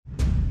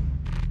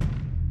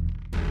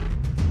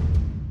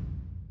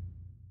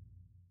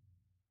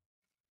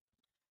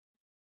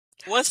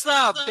What's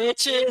up,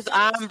 bitches?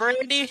 I'm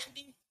Brandy.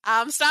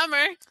 I'm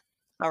Summer.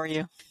 How are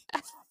you?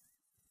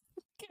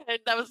 Good.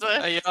 That was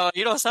a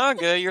You don't sound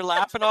good. You're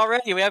laughing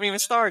already. We haven't even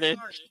started.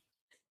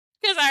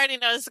 because I already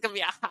know this is gonna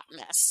be a hot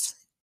mess.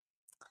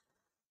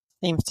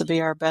 Seems to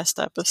be our best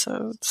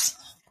episodes.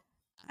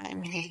 I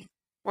mean,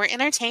 we're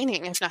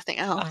entertaining if nothing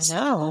I else.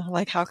 know.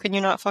 Like, how can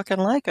you not fucking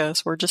like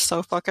us? We're just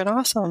so fucking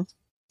awesome.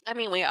 I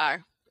mean, we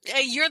are.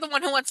 Hey, you're the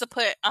one who wants to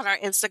put on our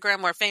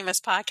Instagram we're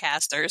famous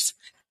podcasters.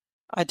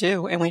 I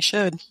do, and we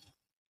should.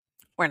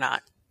 We're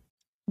not.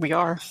 We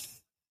are.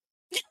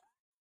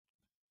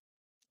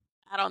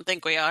 I don't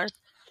think we are.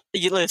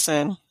 You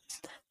listen.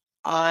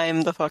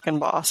 I'm the fucking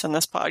boss in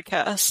this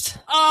podcast.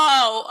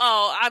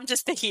 Oh, I'm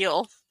just the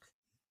heel.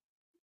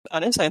 I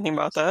didn't say anything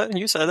about that.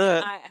 You said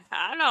it.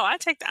 I know.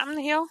 I'm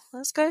the heel.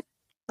 That's good.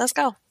 Let's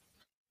go. All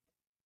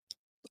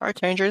right,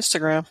 change your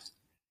Instagram.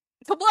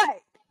 To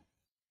what?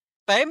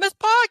 Famous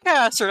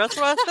podcaster. That's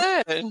what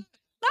I said.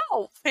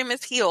 No,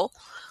 famous heel.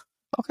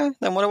 Okay,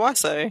 then what do I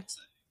say?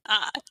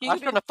 I'm I'm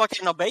trying to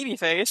fucking no baby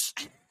face.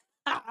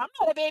 not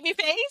a baby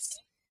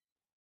face.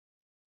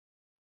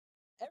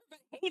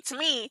 Everybody hates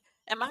me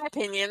and my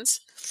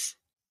opinions.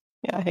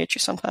 Yeah, I hate you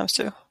sometimes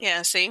too.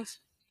 Yeah, see?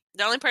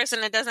 The only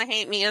person that doesn't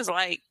hate me is,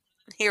 like,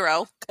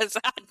 Hero, because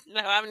I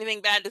don't have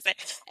anything bad to say.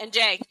 And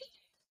Jay.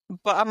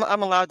 But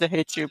I'm allowed to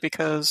hate you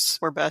because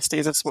we're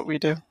besties. That's what we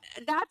do.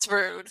 That's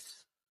rude.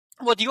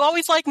 Well, do you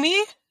always like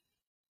me?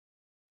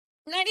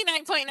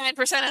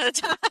 99.9% of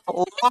the time.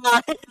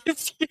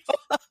 Lies.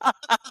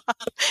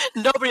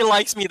 Nobody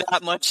likes me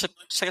that much.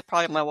 Except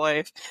probably my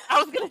wife.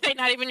 I was going to say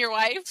not even your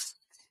wife.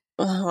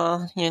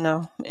 Well,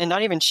 and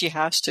not even she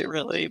has to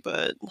really,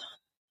 but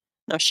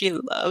no, she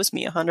loves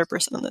me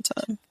 100% of the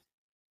time.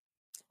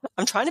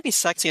 I'm trying to be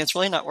sexy. It's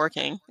really not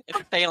working.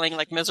 It's failing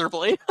like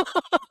miserably.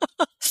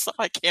 So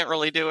I can't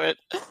really do it.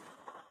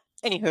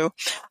 Anywho,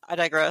 I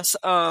digress.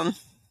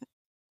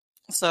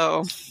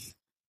 So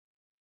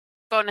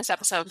Bonus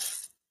episode.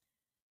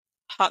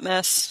 hot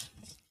mess.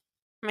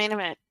 Main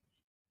event.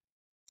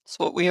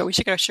 So what we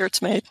should get our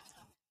shirts made.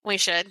 We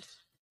should.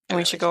 And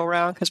we should go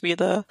around because we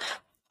the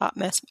hot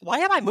mess. Why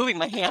am I moving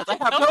my hands? I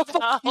have no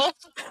fucking,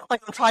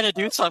 like I'm trying to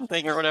do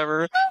something or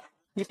whatever.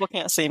 People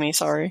can't see me,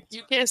 sorry.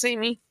 You can't see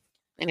me.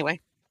 Anyway,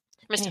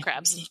 Mr.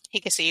 Krabs, he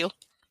can see you.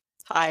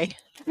 Hi.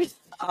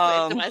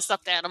 My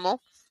stuffed animal.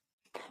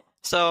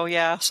 So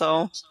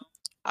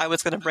I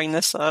was going to bring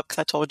this up because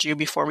I told you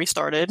before we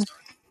started.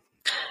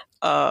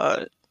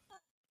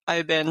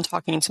 I've been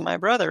talking to my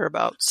brother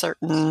about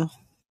certain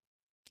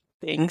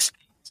things.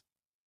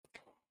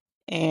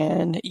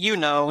 And you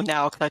know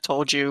now because I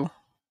told you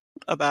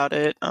about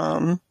it.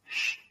 But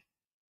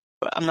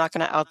I'm not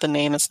going to out the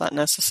name. It's not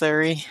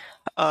necessary.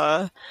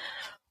 But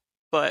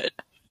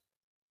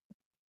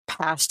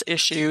past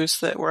issues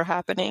that were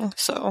happening.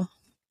 So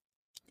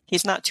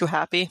he's not too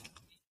happy.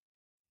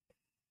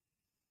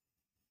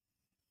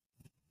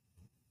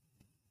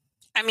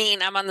 I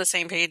mean, I'm on the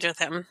same page with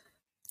him.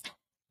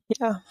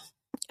 Yeah.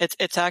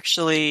 It's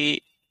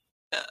actually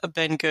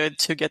been good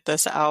to get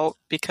this out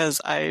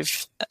because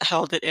I've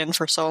held it in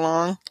for so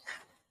long.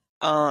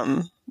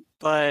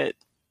 But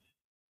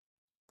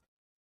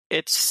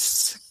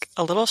it's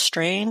a little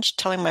strange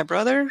telling my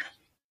brother,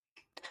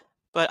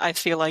 but I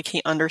feel like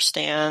he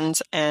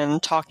understands,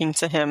 and talking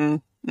to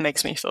him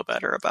makes me feel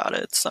better about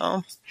it.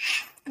 So,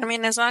 I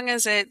mean, as long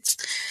as it's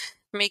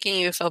making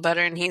you feel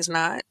better and he's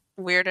not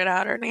weirded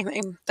out or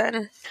anything,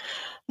 then...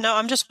 No,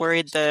 I'm just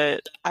worried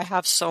that I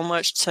have so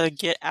much to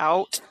get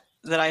out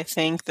that I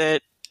think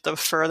that the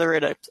further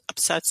it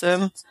upsets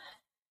him,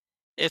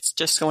 it's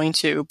just going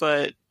to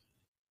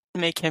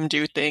make him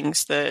do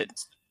things that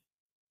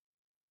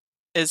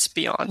is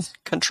beyond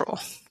control.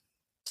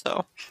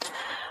 So,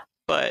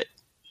 but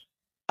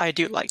I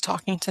do like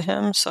talking to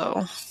him,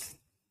 so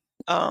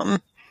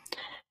and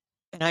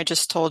I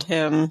just told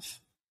him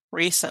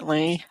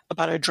recently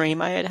about a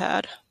dream I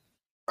had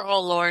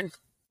Oh Lord,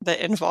 that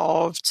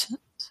involved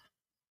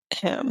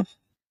him,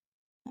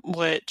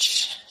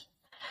 which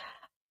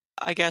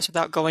I guess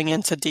without going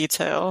into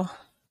detail,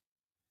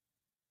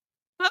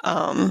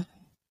 I'll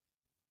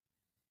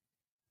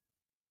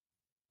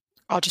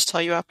just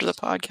tell you after the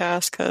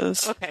podcast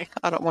because okay.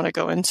 I don't want to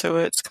go into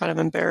it. It's kind of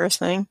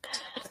embarrassing.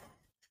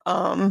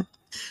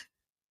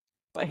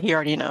 But he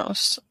already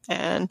knows.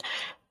 And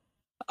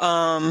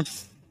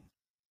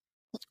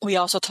we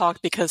also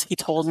talked because he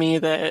told me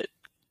that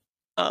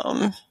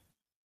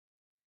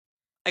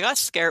I got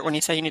scared when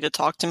he said you need to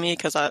talk to me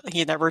because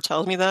he never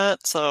tells me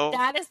that. So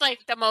that is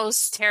like the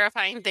most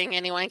terrifying thing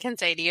anyone can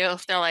say to you.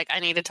 If they're like, I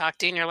need to talk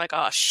to you, and you're like,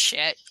 oh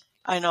shit.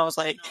 I know, I was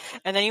like,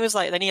 and then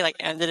he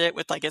ended it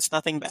with like, it's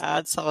nothing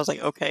bad. So I was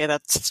like, okay,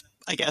 that's,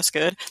 I guess,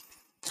 good.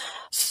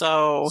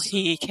 So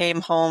he came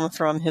home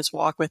from his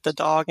walk with the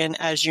dog, and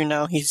as you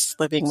know, he's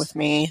living with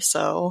me.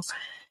 So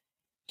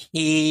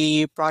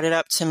he brought it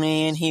up to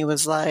me, and he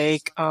was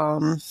like,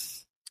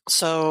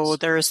 so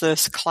there's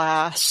this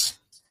class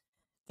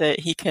that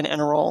he can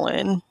enroll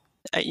in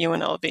at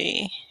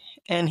UNLV.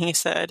 And he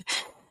said,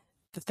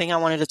 the thing I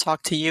wanted to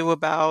talk to you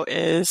about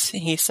is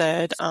he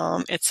said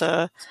it's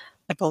a,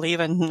 I believe,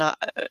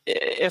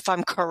 if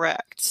I'm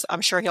correct,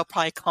 I'm sure he'll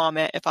probably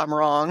comment if I'm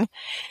wrong.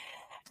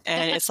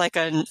 And it's like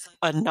a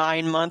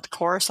 9-month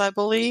course, I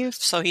believe.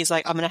 So he's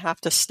like, I'm going to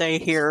have to stay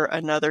here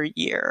another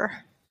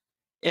year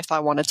if I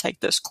want to take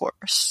this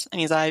course.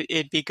 And he's like,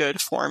 it'd be good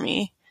for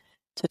me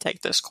to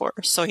take this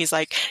course. So he's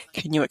like,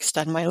 can you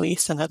extend my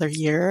lease another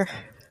year?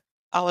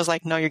 I was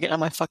like, no, you're getting on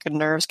my fucking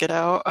nerves. Get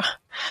out.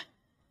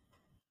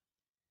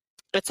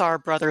 It's our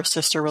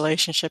brother-sister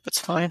relationship. It's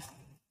fine.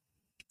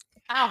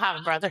 I don't have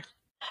a brother.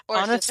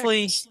 Or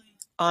sister.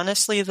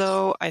 Honestly,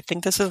 though, I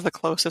think this is the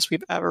closest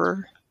we've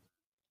ever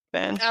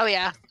been. Oh,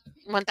 yeah.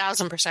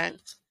 1,000%.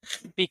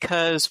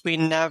 Because we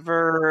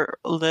never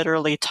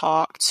literally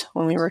talked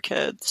when we were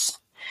kids.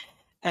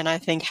 And I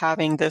think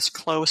having this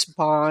close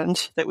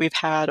bond that we've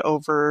had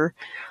over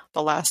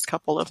the last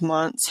couple of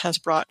months has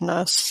brought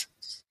us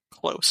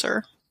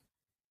closer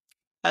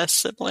as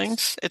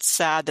siblings. It's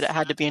sad that it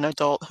had to be in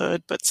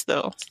adulthood, but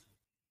still.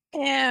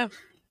 Yeah,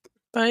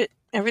 but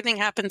everything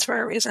happens for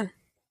a reason.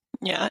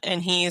 Yeah,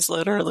 and he's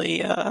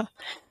literally,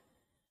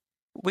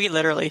 we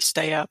literally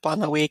stay up on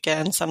the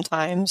weekend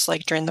sometimes,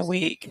 like during the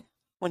week,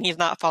 when he's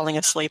not falling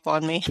asleep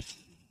on me.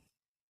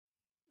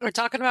 We're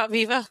talking about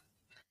Viva?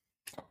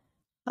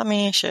 I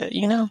mean, shit,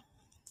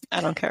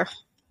 I don't care.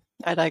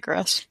 I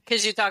digress.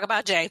 Because you talk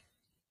about Jay.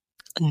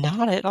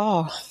 Not at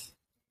all.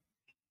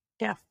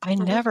 Yeah. I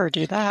never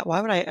do that.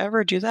 Why would I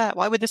ever do that?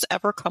 Why would this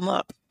ever come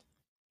up?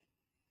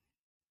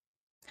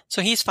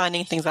 So he's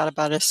finding things out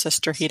about his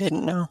sister he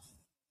didn't know.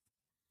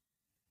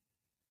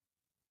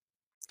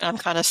 I'm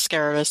kind of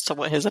scared as to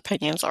what his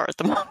opinions are at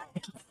the moment.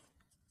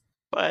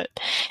 But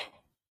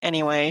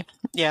anyway,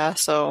 yeah,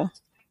 so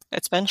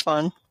it's been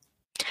fun.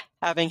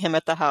 Having him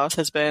at the house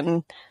has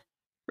been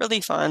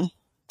really fun.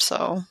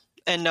 So,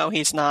 and no,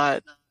 he's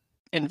not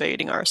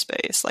invading our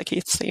space like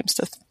he seems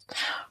to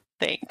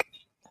think.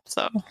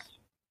 So,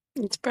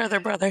 it's brother.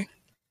 Brother,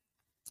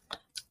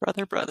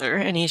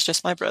 and he's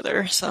just my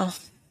brother, so.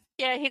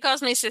 Yeah, he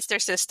calls me sister.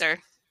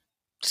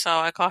 So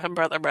I call him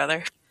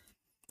brother.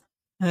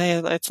 Hey,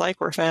 it's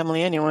like we're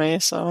family anyway,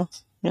 so,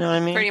 you know what I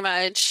mean? Pretty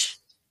much.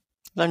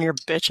 Done your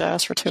bitch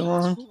ass for too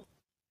long.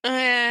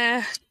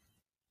 I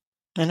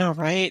know,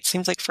 right?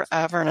 Seems like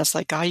forever, and it's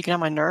like, God, you get on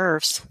my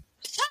nerves.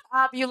 Shut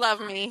up, you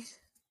love me.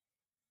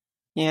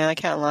 Yeah, I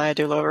can't lie, I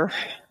do love her.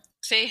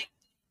 See?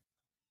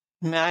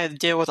 I mean, I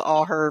deal with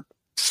all her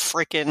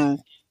freaking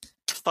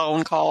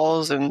phone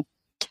calls and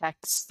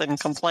texts and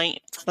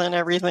complaints and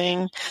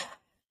everything.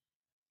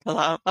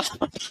 Sounds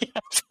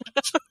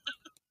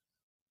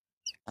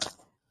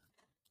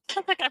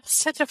like I'm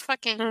such a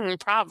fucking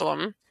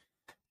problem.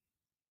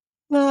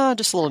 No,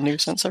 just a little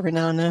nuisance every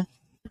now and then.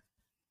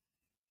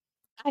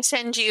 I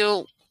send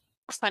you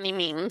funny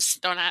memes.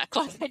 Don't act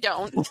like I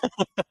don't.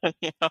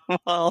 Yeah,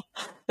 well,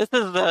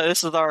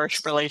 this is our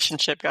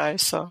relationship,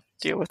 guys. So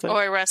deal with it.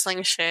 Or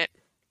wrestling shit.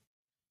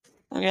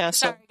 Yeah.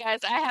 So, sorry, guys.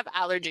 I have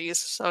allergies,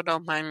 so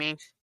don't mind me.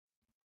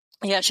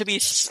 Yeah, she'd be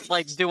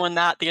like doing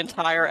that the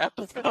entire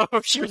episode.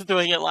 She was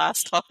doing it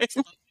last time.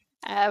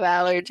 I have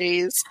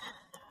allergies.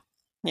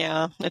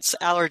 Yeah, it's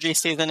allergy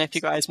season. If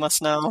you guys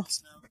must know,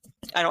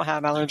 I don't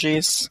have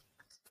allergies.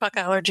 Fuck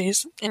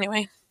allergies.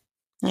 Anyway.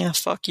 Yeah,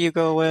 fuck you.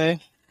 Go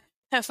away.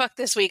 Yeah, fuck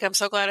this week. I'm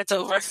so glad it's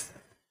over.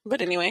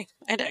 But anyway,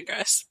 I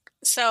digress.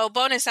 So,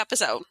 bonus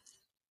episode.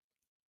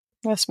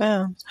 Yes,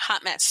 ma'am.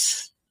 Hot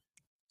mess.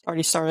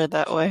 Already started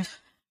that way.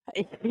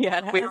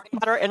 Yeah. We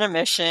had our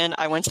intermission.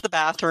 I went to the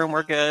bathroom.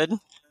 We're good.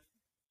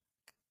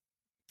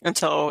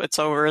 Until it's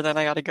over, then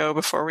I gotta go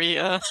before we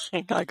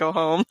gotta go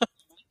home.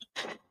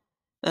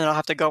 And I'll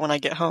have to go when I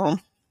get home.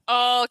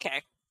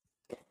 Okay.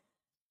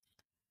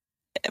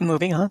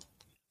 Moving on.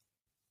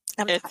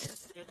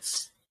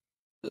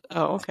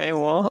 Oh, okay.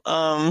 Well,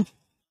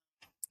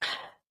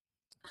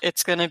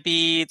 it's gonna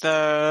be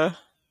the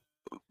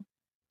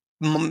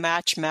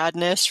Match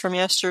Madness from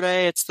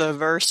yesterday. It's the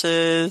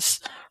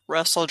Versus,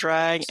 Wrestle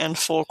Drag, and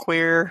Full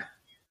Queer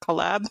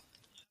collab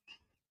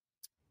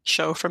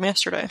show from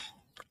yesterday.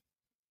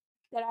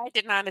 That I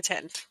did not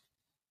attend.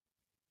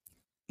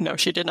 No,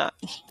 she did not.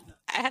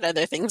 I had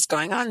other things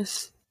going on.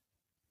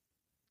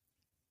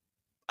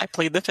 I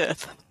plead the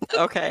fifth.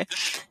 Okay.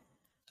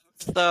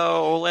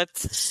 So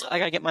I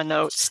gotta get my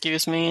notes.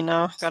 Excuse me.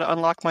 No, gotta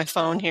unlock my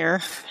phone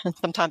here. And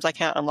sometimes I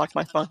can't unlock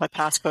my phone. My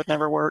passcode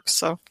never works.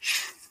 So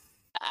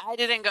I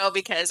didn't go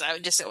because I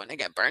just didn't want to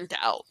get burnt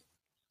out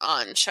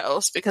on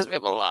shows because we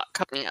have a lot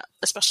coming up,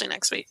 especially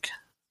next week.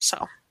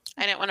 So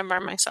I didn't want to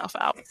burn myself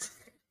out.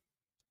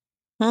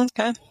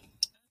 Okay.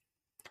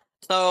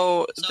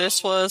 So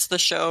this was the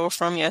show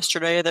from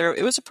yesterday.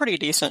 It was a pretty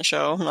decent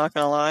show, I'm not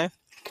gonna lie.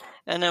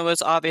 And it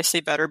was obviously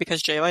better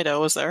because Jay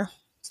Vidal was there.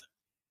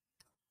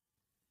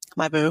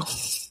 My boo.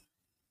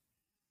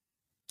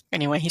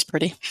 Anyway, he's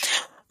pretty.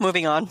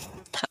 Moving on.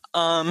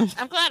 I'm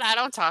glad I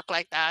don't talk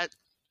like that.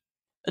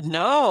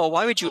 No,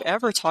 why would you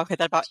ever talk like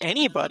that about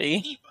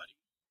anybody?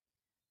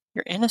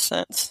 You're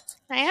innocent.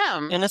 I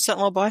am. Innocent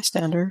little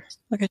bystander.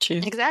 Look at you.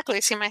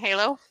 Exactly. See my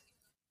halo?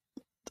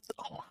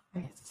 Oh,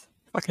 nice.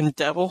 Fucking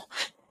devil.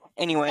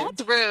 Anyway,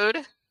 That's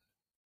rude.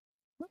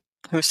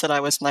 who said I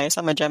was nice?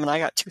 I'm a Gemini. I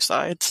got two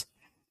sides.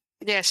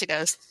 Yeah, she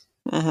does.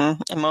 And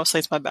mostly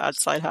it's my bad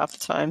side half the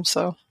time,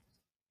 so.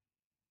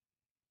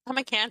 I'm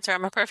a Cancer.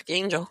 I'm a perfect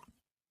angel.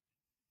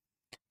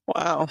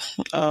 Wow.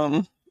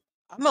 I'm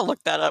gonna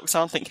look that up because I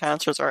don't think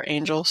cancers are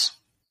angels.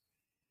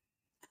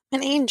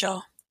 An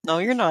angel. No,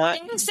 you're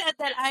not. You said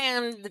that I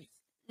am the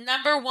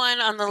number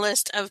one on the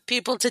list of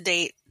people to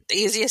date. The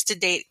easiest to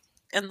date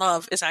and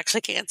love is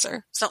actually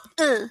Cancer. So,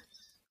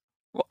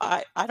 Well,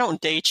 I don't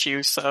date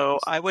you, so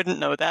I wouldn't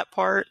know that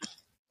part.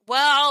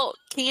 well,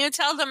 can you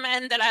tell the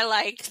men that I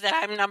like that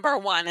I'm number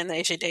one and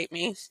they should date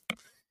me?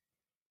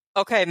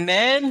 Okay,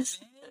 men,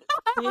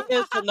 she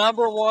is the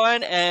number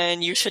one,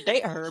 and you should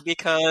date her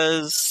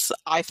because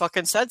I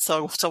fucking said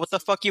so. So what the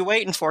fuck you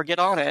waiting for? Get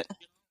on it.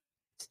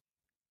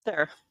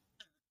 There.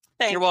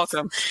 Thanks. You're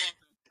welcome.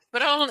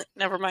 But I'll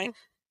never mind.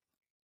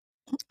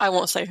 I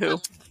won't say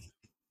who.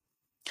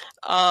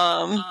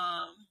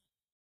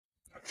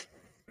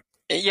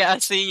 Yeah,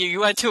 see,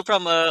 you went to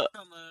from a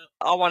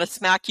I want to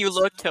smack you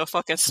look to a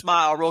fucking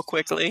smile real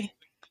quickly.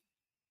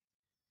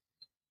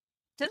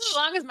 Just as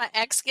long as my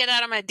ex get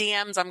out of my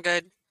DMs, I'm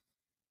good.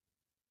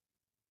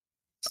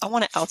 I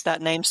want to out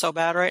that name so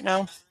bad right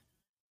now.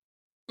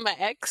 My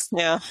ex?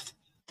 Yeah.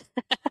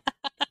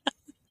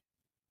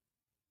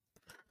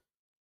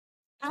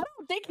 I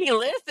don't think he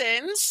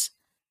listens,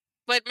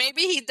 but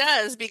maybe he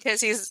does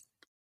because he's.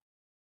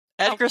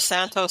 Edgar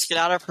Santos, get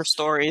out of her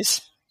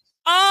stories.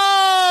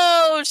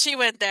 Oh, she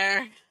went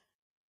there.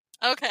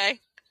 Okay.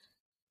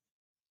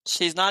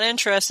 She's not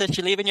interested.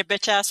 She's leaving your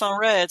bitch ass on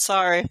red.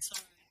 Sorry.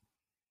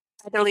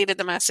 I deleted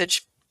the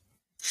message.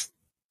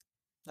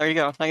 There you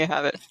go. Now you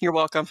have it. You're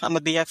welcome. I'm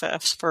a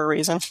BFF for a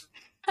reason.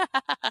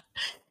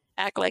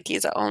 Act like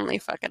he's the only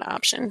fucking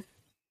option.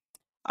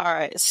 All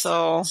right,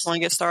 so want to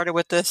get started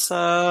with this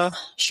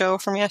show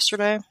from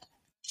yesterday?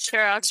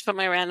 Sure, I'll just put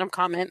my random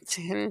comments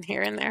in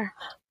here and there.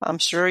 I'm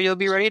sure you'll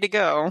be ready to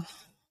go.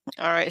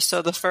 All right,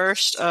 so the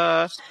first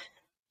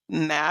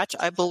match,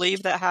 I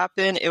believe that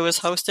happened, it was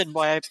hosted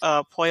by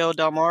Pollo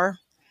Del Mar.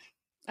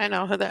 I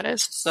know who that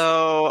is.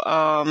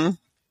 So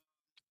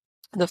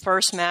the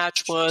first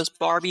match was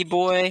Barbie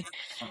Boy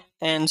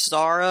and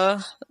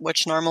Zara,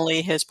 which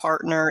normally his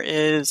partner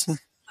is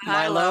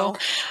Milo.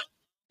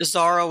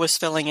 Zara was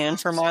filling in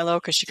for Milo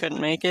because she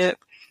couldn't make it.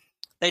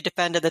 They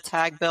defended the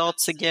tag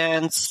belts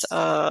against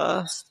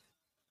the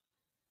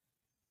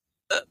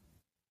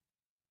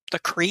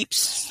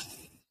Creeps.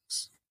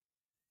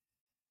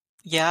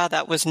 Yeah,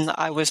 I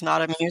was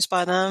not amused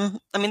by them.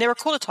 I mean, they were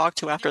cool to talk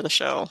to after the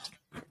show,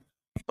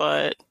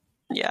 but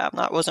yeah,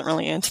 wasn't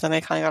really into them.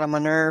 They kind of got on my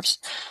nerves.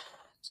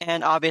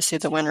 And obviously,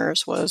 the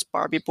winners was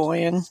Barbie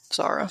Boy and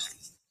Zara.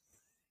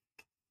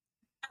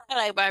 I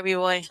like Barbie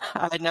Boy.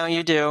 I know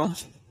you do.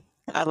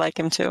 I like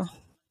him too.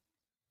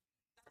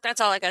 That's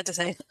all I got to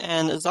say.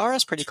 And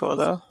Zara's pretty cool,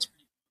 though.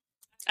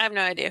 I have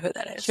no idea who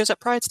that is. She was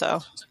at Pride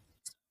Style.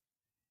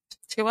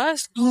 She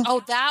was?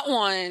 Oh, that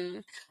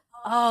one.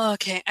 Oh,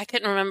 okay. I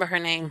couldn't remember her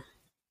name.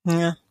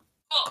 Yeah.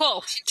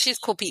 Cool. She's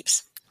cool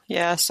peeps.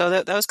 Yeah, so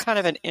that was kind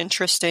of an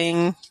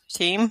interesting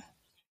team.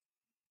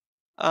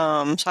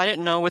 So I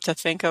didn't know what to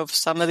think of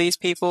some of these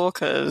people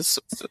because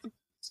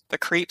the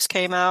Creeps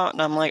came out,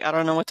 and I'm like, I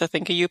don't know what to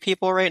think of you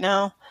people right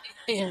now.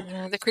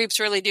 Yeah, the Creeps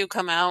really do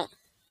come out.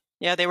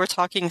 Yeah, they were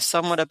talking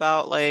somewhat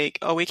about like,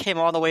 oh, we came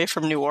all the way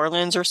from New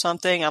Orleans or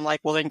something. I'm like,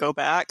 well, then go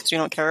back because we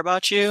don't care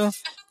about you.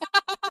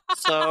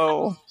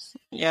 So,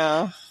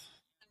 yeah.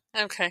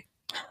 Okay.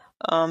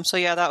 So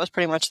yeah, that was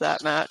pretty much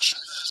that match.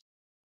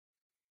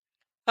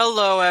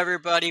 Hello,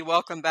 everybody.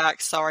 Welcome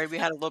back. Sorry, we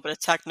had a little bit of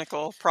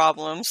technical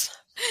problems.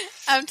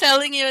 I'm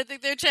telling you, I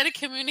think they're trying to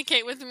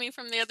communicate with me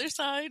from the other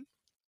side.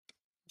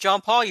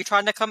 John Paul, you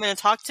trying to come in and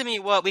talk to me?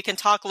 What? We can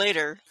talk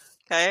later,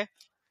 okay?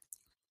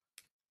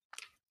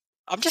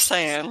 I'm just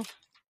saying.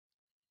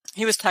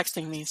 He was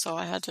texting me, so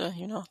I had to,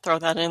 throw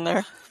that in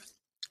there.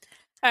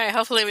 All right,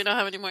 hopefully we don't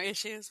have any more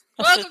issues.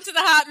 Welcome to the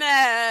hot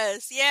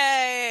mess.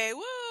 Yay.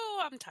 Woo,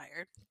 I'm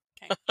tired.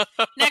 Okay.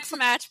 Next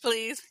match,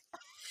 please.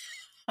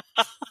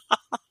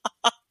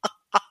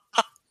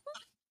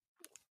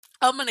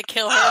 I'm going to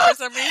kill her for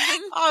some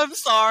reason. I'm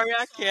sorry,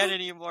 I can't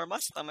anymore. My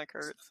stomach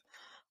hurts.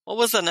 What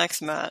was the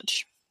next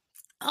match?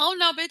 Oh,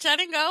 no, bitch, I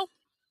didn't go.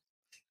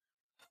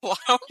 Well,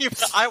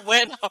 I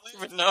went, I don't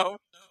even know.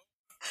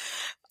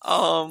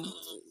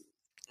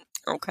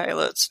 Okay,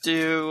 let's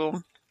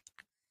do,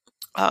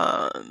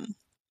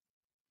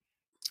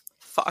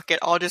 fuck it,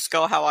 I'll just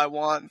go how I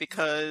want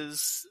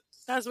because...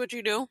 That's what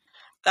you do?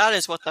 That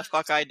is what the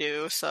fuck I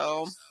do,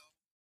 so...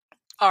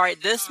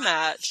 Alright, this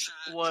match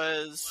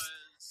was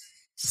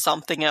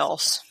something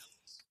else.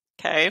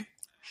 Okay?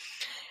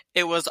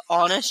 It was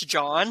Honest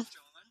John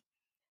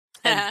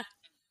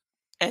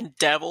and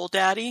Devil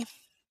Daddy.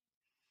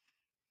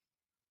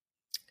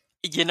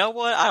 You know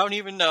what? I don't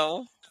even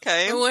know.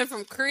 Okay. It went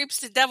from Creeps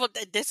to Devil.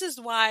 This is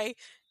why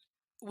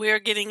we're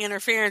getting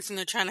interference and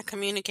they're trying to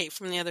communicate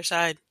from the other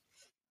side.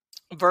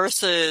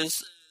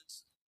 Versus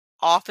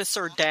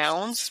Officer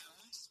Downs.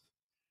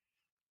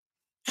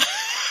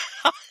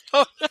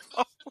 don't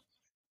know.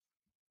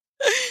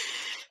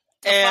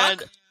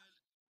 And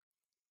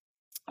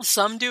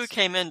some dude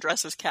came in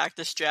dressed as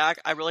Cactus Jack.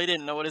 I really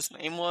didn't know what his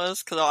name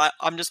was, because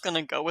I'm just going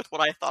to go with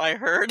what I thought I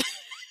heard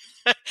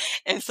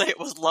and say it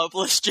was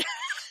Loveless Jack.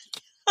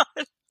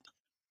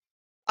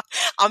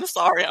 I'm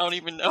sorry, I don't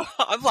even know.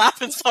 I'm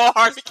laughing so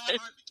hard.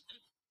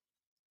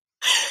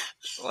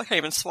 I can't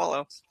even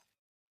swallow.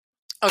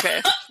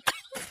 Okay.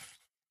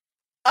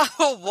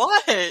 Oh,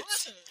 what?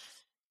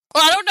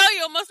 Well, I don't know.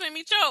 You almost made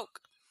me choke.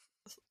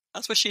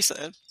 That's what she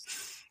said.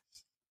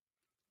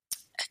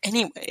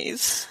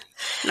 Anyways.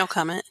 No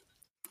comment.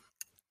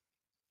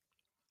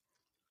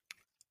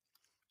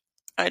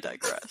 I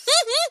digress.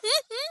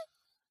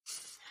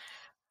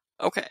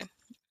 Okay.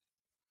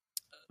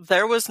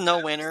 There was no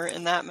winner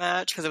in that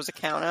match because it was a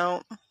count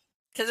out.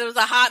 Because it was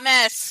a hot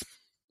mess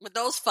with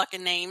those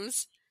fucking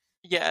names.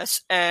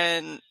 Yes,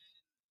 and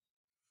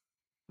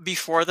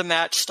before the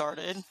match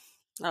started...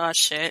 Oh,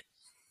 shit.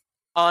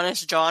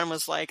 Honest John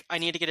was like, I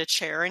need to get a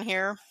chair in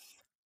here.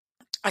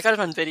 I got it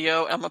on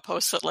video, and I'm going to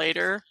post it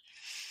later.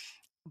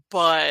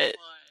 But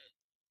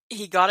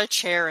he got a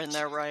chair in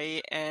there,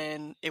 right?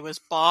 And it was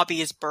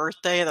Bobby's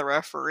birthday, the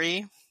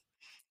referee.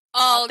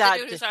 Oh, the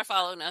dude who started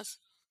following us.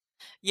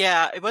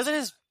 Yeah, it wasn't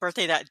his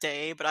birthday that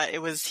day, but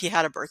he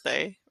had a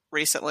birthday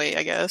recently,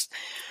 I guess.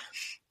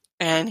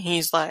 And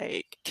he's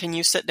like, can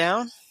you sit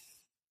down?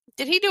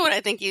 Did he do what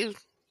I think you...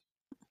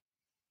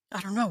 I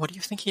don't know. What do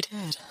you think he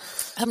did?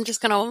 I'm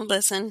just going to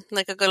listen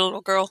like a good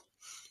little girl.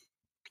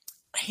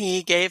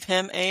 He gave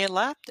him a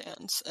lap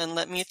dance. And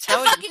let me tell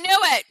you... I fucking knew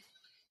it!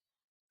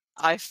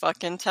 I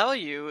fucking tell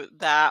you,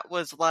 that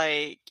was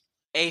like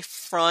a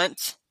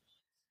front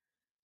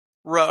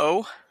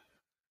row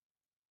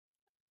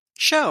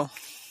show.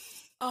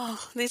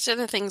 Oh, these are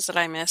the things that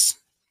I miss.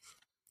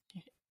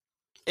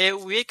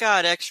 We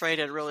got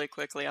X-rated really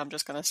quickly, I'm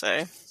just going to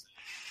say.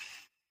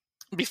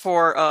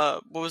 Before,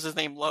 what was his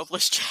name?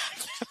 Loveless Jack.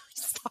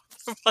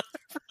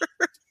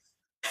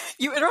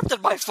 You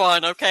interrupted my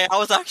fun, okay? I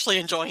was actually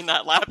enjoying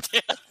that lap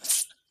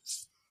dance.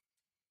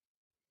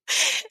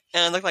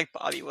 And it looked like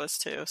Bobby was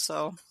too,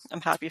 so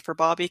I'm happy for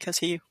Bobby because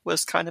he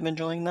was kind of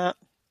enjoying that.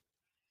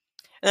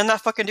 And then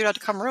that fucking dude had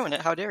to come ruin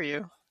it. How dare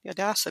you? The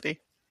audacity.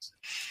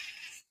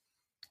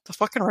 The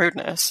fucking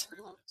rudeness.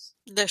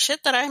 The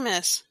shit that I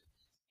miss.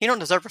 You don't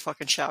deserve a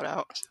fucking shout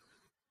out.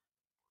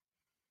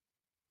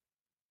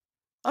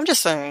 I'm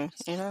just saying,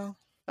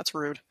 that's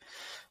rude.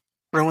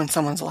 Ruin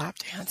someone's lap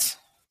dance.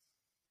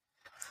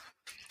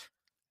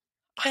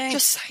 I'm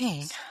just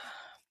saying.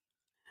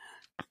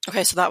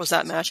 Okay, so that was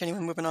that match. Anyway,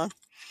 moving on.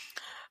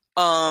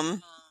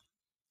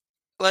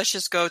 Let's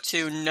just go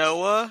to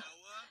Noah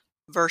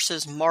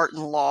versus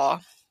Martin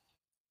Law.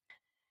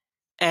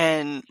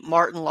 And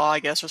Martin Law, I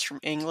guess, was from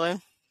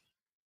England.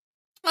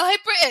 Oh, hey,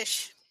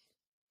 British.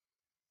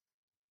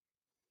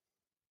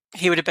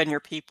 He would have been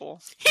your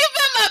people. He would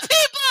have been my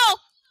people!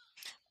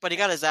 But he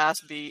got his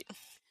ass beat.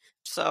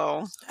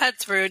 So...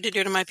 That's rude to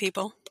do to my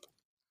people.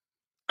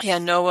 Yeah,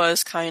 Noah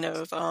is kind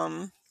of,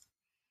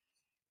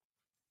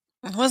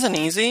 it wasn't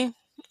easy,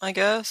 I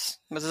guess.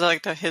 It was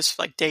like his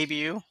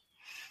debut.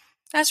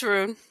 That's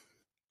rude.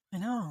 I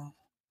know.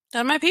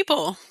 They're my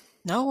people.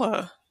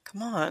 Noah,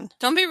 come on.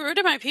 Don't be rude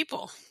to my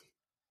people.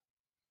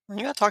 You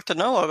gotta talk to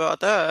Noah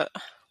about that.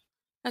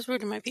 That's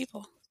rude to my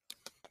people.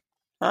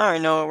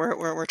 Alright, Noah,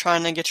 we're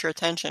trying to get your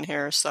attention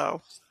here,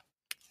 so...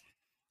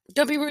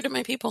 Don't be rude to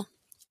my people.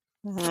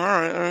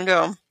 Alright, there we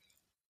go.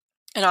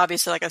 And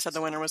obviously, like I said,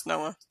 the winner was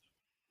Noah.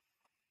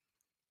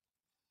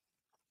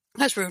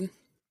 That's rude.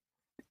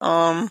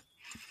 And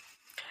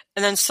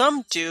then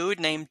some dude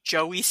named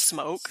Joey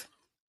Smoke,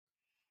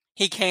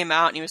 he came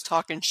out and he was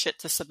talking shit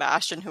to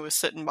Sebastian, who was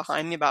sitting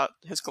behind me, about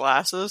his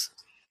glasses.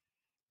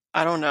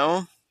 I don't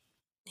know.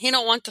 He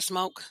don't want to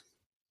smoke.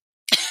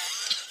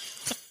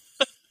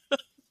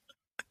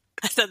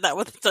 I said that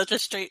with such a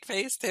straight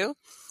face, too.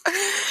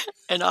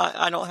 And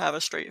I don't have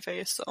a straight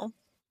face, so...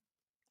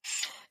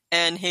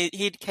 And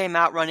he came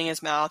out running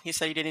his mouth. He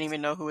said he didn't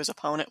even know who his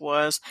opponent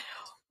was.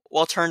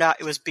 Well, it turned out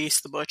it was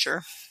Beast the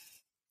Butcher.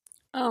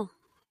 Oh.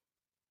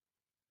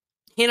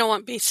 He don't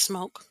want Beast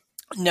smoke.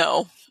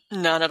 No,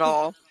 none at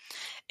all.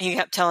 And he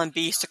kept telling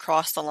Beast to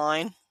cross the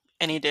line,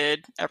 and he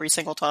did every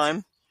single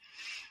time.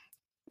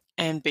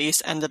 And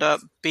Beast ended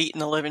up beating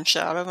the living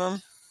shit out of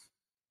him.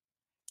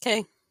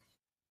 Okay.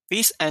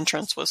 Beast's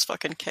entrance was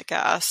fucking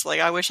kick-ass.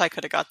 I wish I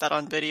could have got that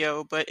on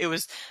video, but it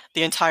was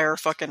the entire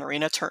fucking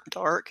arena turned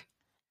dark.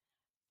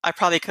 I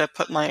probably could have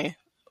put my,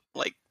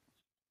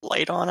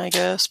 light on, I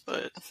guess,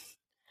 but...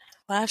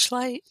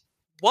 Flashlight?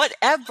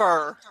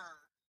 Whatever!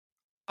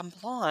 I'm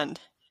blonde.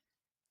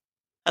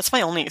 That's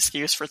my only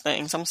excuse for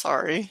things. I'm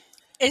sorry.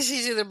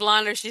 She's either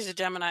blonde or she's a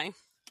Gemini.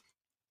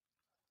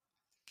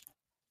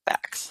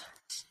 Facts.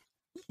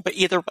 But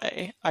either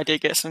way, I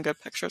did get some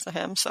good pictures of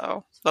him,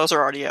 so those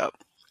are already up.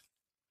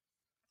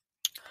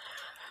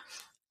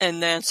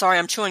 And then, sorry,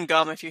 I'm chewing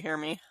gum if you hear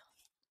me.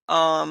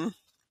 Let's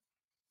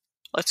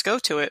go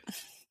to it.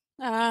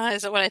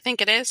 Is it what I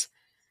think it is?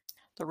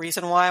 The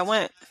reason why I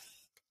went.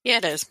 Yeah,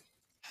 it is.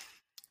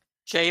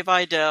 Jay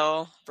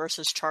Vidal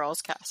versus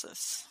Charles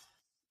Cassis.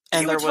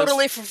 And you there were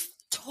was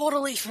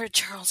totally for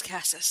Charles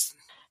Cassis.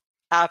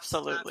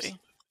 absolutely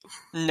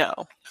no.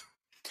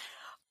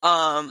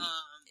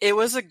 It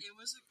was a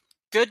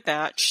good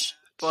match,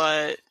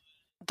 but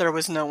there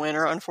was no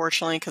winner,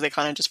 unfortunately, because they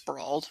kind of just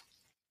brawled.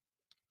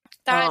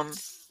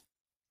 That's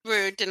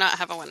rude to not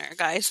have a winner,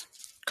 guys.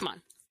 Come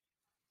on.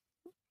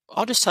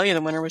 I'll just tell you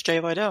the winner was Jay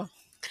Vidal.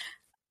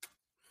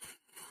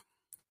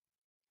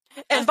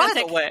 And by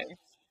the way,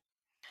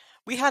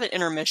 we had an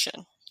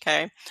intermission,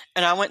 okay?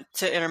 And I went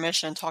to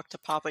intermission and talked to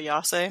Papa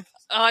Yase. Oh,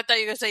 I thought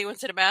you were going to say you went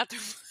to the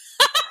bathroom.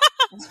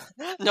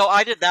 No,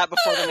 I did that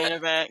before the main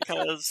event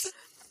because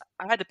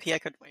I had to pee. I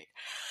couldn't wait.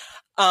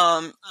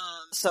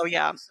 So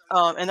yeah.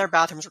 And their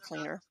bathrooms were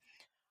cleaner.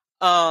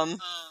 So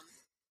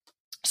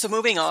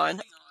moving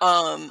on.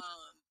 I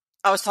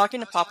was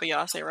talking to Papa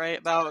Yase, right,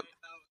 about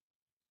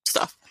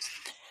stuff.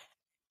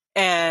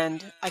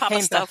 And I Papa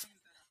came stuff. back.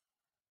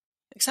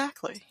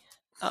 Exactly.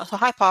 So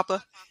hi,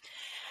 Papa.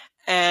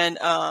 And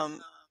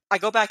I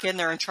go back in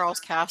there, and Charles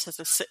Cassis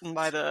is sitting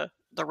by the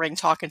ring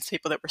talking to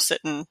people that were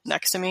sitting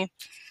next to me.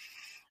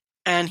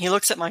 And he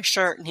looks at my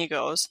shirt, and he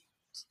goes,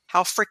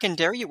 "How freaking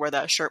dare you wear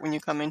that shirt when you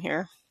come in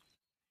here?"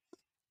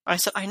 I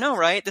said, "I know,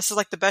 right? This is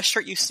like the best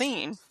shirt you've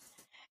seen."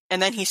 And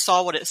then he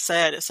saw what it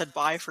said. It said,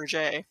 "Bye for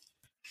Jay."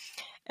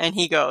 And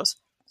he goes,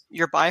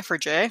 "You're bye for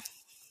Jay?"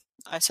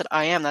 I said,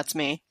 "I am, that's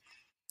me."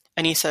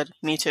 And he said,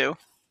 "Me too."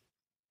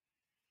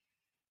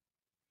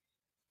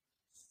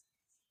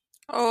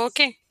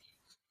 Okay.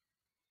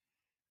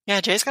 Yeah,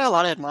 Jay's got a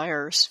lot of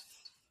admirers.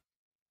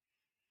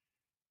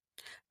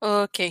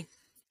 Okay.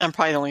 I'm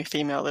probably the only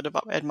female that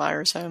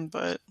admires him,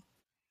 but...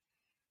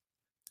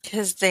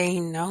 Because they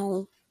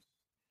know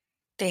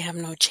they have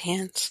no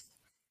chance.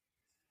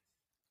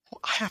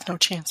 Well, I have no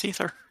chance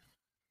either.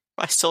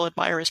 I still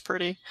admire his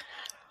pretty.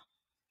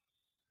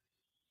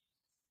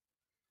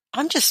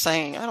 I'm just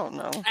saying, I don't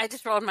know. I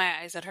just rolled my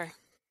eyes at her.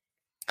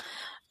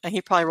 And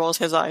he probably rolls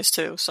his eyes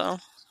too, so...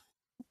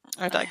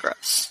 I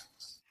digress.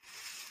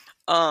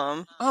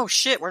 Oh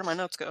shit, where did my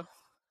notes go?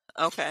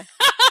 Okay.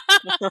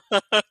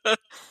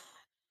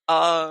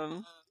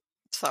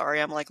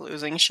 Sorry, I'm like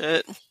losing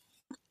shit.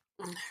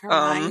 Her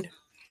mind.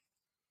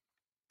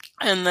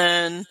 And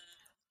then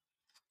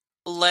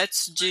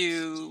let's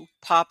do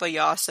Papa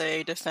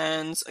Yase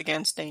defends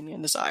against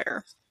Damien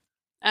Desire.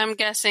 I'm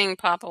guessing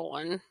Papa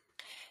won.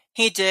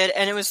 He did,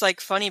 and it was like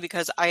funny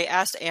because I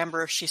asked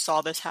Amber if she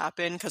saw this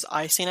happen because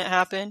I seen it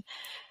happen.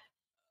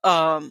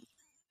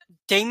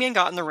 Damien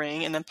got in the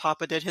ring, and then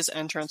Papa did his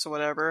entrance or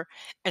whatever,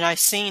 and I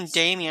seen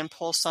Damien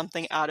pull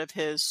something out of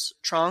his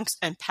trunks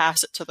and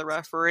pass it to the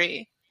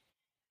referee.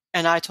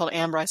 And I told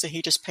Amber, I said,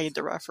 he just paid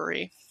the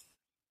referee.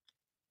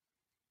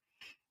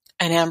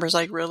 And Amber's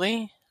like,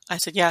 really? I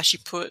said, yeah, she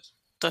put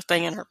the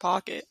thing in her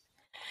pocket.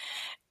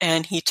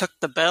 And he took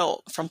the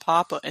belt from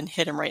Papa and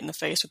hit him right in the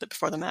face with it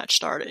before the match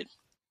started.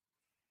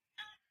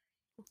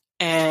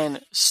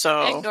 And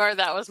so... Ignore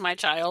that was my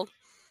child.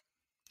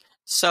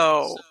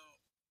 So...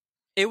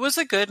 It was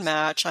a good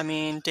match. I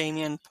mean,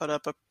 Damien put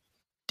up a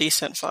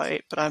decent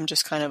fight, but I'm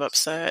just kind of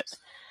upset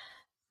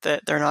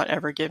that they're not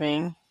ever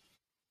giving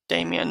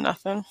Damien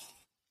nothing.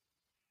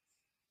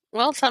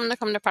 Well, tell him to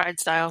come to Pride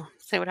Style.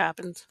 See what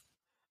happens.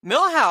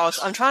 Millhouse,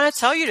 I'm trying to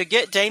tell you to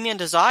get Damien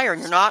Desire,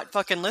 and you're not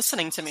fucking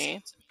listening to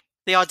me.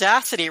 The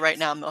audacity right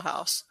now,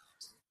 Millhouse.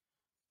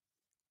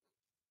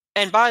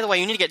 And by the way,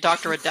 you need to get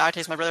Dr.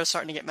 Redacted. My brother's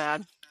starting to get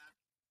mad.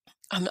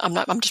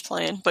 I'm just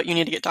playing, but you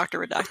need to get Dr.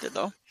 Redacted,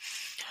 though.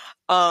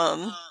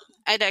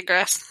 I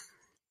digress.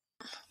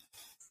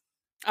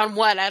 On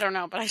what? I don't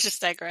know, but I just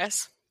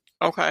digress.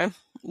 Okay.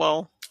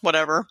 Well,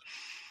 whatever.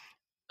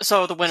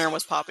 So the winner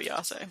was Papa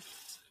Yase.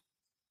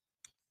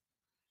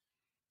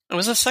 It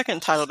was a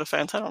second title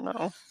defense. I don't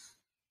know.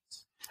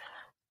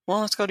 Well,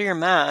 let's go to your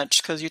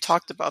match, because you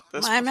talked about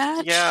this. My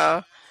match?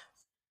 Yeah.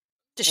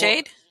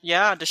 Deshade? Well,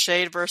 yeah,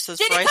 Deshade versus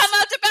Did Bryce. he come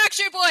out to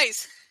Backstreet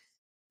Boys?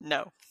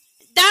 No.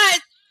 That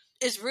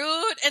is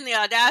rude, and the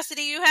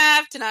audacity you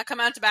have to not come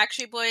out to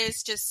Backstreet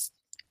Boys just...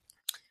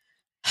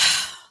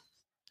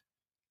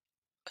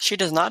 She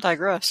does not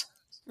digress.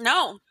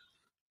 No.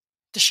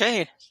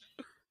 Deshade.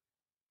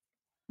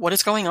 What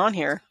is going on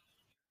here?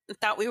 I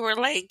thought we were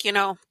like,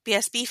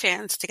 BSB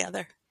fans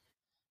together.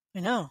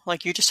 I know.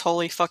 Like, you just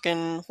wholly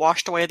fucking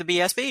washed away the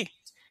BSB.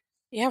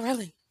 Yeah,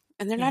 really.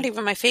 And they're not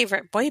even my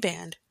favorite boy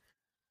band.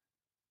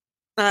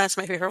 That's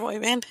my favorite boy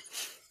band.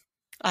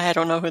 I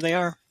don't know who they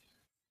are.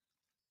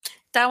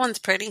 That one's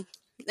pretty.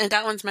 And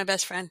that one's my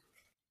best friend.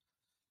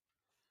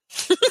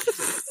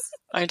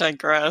 I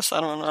digress.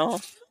 I don't know.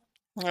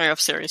 I have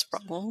serious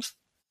problems.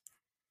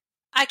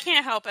 I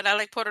can't help it. I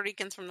like Puerto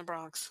Ricans from the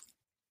Bronx.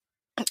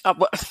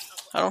 What?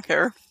 I don't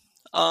care.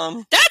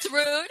 That's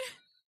rude!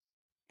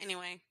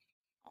 Anyway.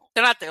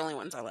 They're not the only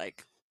ones I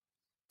like.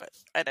 But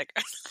I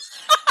digress.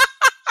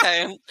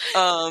 Okay.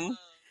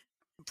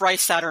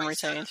 Bryce Saturn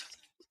retained.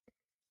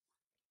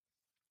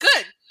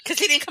 Good! Because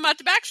he didn't come out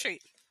to Backstreet.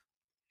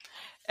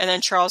 And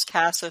then Charles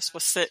Cassis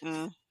was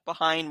sitting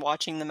behind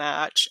watching the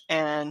match,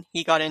 and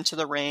he got into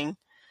the ring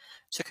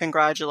to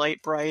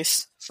congratulate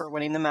Bryce for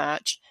winning the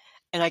match.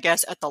 And I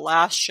guess at the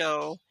last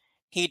show,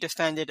 he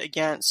defended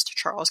against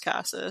Charles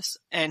Cassis,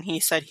 and he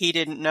said he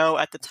didn't know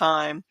at the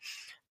time,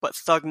 but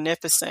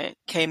Thugnificent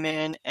came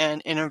in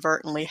and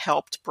inadvertently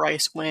helped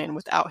Bryce win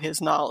without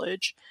his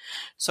knowledge.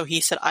 So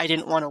he said, I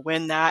didn't want to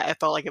win that. I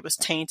felt like it was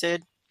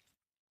tainted.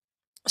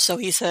 So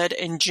he said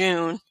in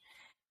June,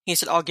 he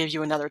said, I'll give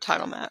you another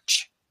title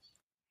match.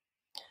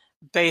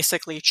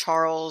 Basically,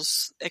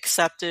 Charles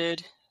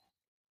accepted,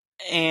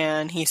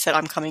 and he said,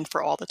 I'm coming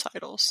for all the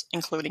titles,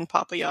 including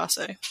Papa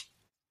Yase.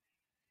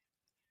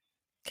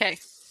 Okay.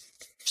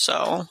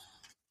 So.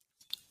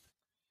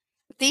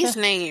 These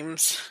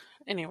names.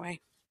 Anyway.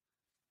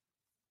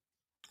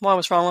 What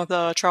was wrong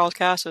with Charles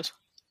Cassis?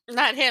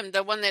 Not him,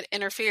 the one that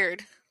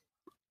interfered.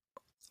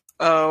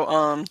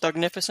 Oh,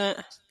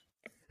 Thugnificent?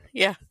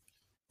 Yeah.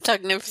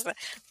 Thugnificent.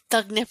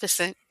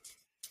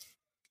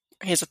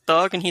 He's a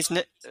thug and he's...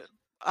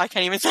 I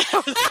can't even say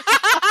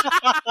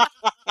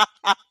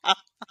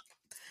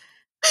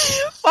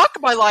Fuck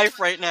my life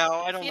right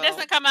now. I don't know. He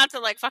doesn't come out to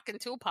like fucking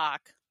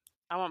Tupac.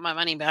 I want my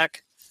money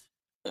back.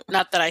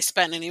 Not that I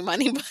spent any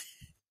money, but...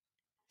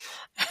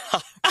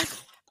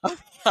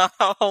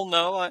 Oh,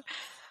 no.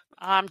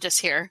 I'm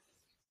just here.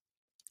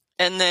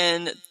 And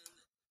then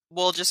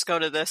we'll just go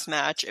to this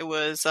match. It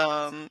was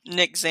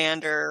Nick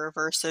Xander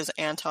versus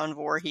Anton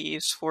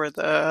Voorhees for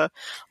the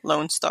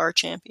Lone Star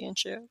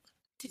Championship.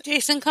 Did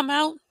Jason come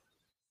out?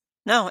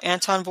 No,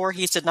 Anton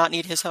Voorhees did not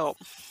need his help.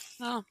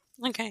 Oh,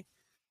 okay.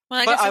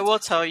 Well, but I will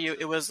tell you,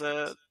 it was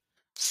a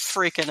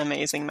freaking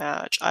amazing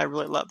match. I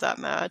really loved that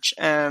match.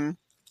 And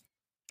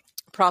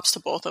props to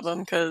both of them,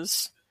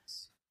 because,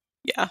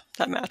 yeah,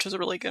 that match was a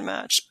really good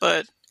match.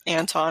 But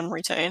Anton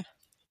retained.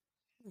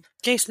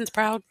 Jason's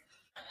proud.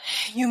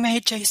 You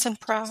made Jason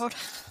proud.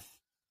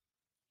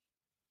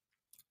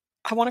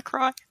 I want to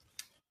cry.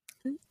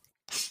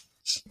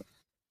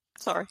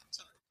 Sorry.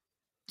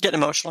 Getting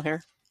emotional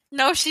here.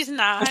 No, she's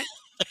not.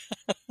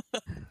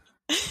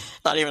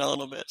 Not even a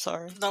little bit,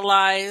 sorry. The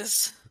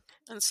lies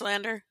and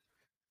slander.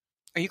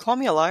 Are you calling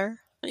me a liar?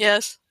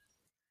 Yes.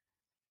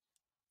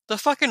 The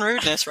fucking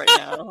rudeness right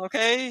now,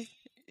 okay?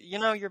 You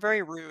know, you're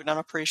very rude. I don't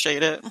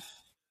appreciate it.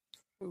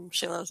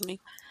 She loves me.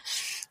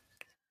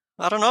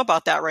 I don't know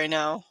about that right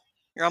now.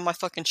 You're on my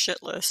fucking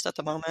shit list at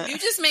the moment. You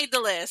just made the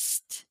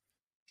list.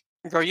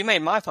 Girl, you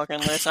made my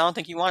fucking list. I don't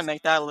think you want to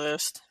make that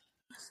list.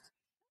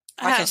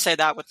 I can say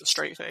that with a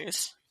straight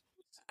face.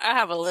 I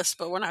have a list,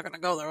 but we're not going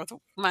to go there with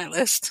my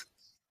list.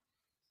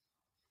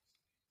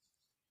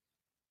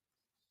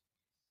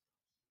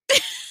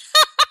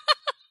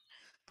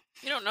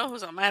 You don't know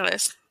who's on my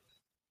list.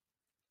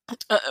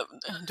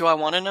 Do I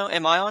want to know?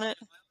 Am I on it?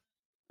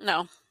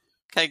 No.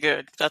 Okay,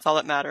 good. That's all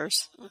that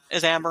matters.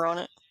 Is Amber on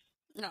it?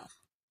 No.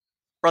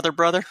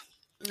 Brother?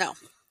 No.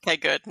 Okay,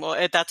 good.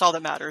 Well, that's all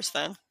that matters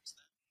then.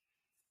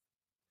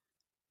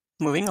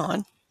 Moving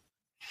on.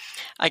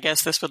 I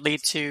guess this would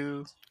lead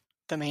to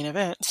the main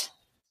event.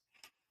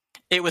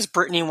 It was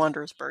Brittany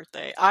Wonder's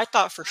birthday. I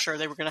thought for sure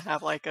they were going to have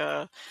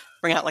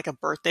bring out like a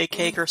birthday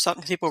cake or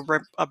something. People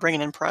were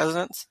bringing in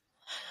presents.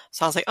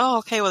 So I was like, oh,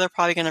 okay, well, they're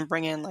probably going to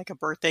bring in like a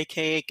birthday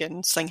cake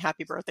and sing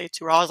happy birthday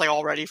to her. I was like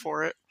all ready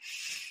for it.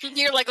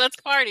 You're like, let's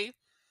party.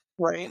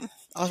 Right.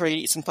 I was ready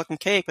to eat some fucking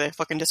cake, but they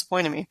fucking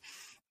disappointed me.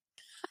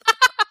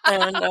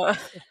 And,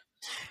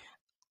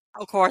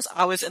 of course,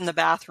 I was in the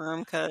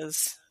bathroom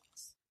because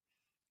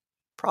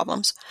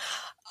problems.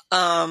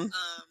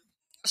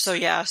 So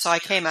I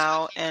came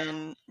out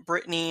and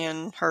Brittany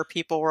and her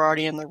people were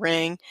already in the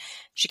ring.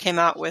 She came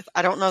out with,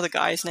 I don't know the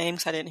guy's name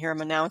because I didn't hear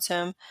him announce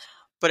him,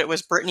 but it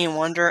was Brittany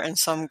Wonder and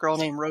some girl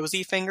named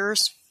Rosie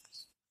Fingers.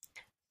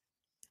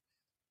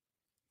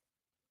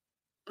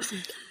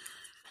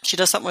 She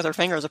does something with her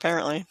fingers,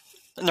 apparently.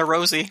 And they're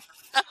rosy.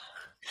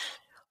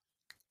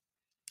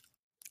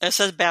 It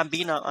says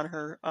Bambina on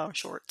her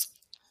shorts.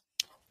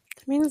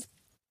 It means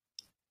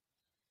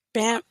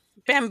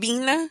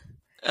Bambina?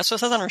 That's what it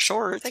says on her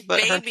shorts. It's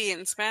like baby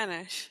in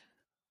Spanish.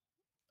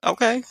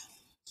 Okay.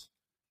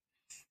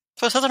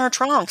 So it says on her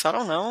trunks. I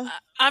don't know.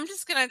 I'm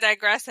just going to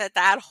digress at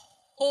that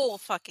whole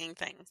fucking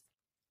thing.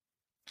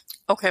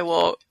 Okay,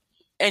 well,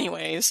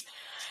 anyways.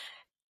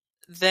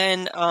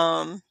 Then,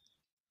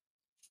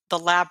 the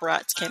Lab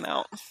Rats came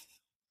out.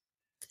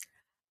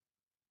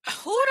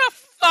 Who the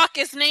fuck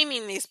is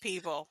naming these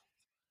people?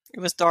 It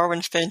was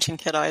Darwin Finch and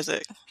Kid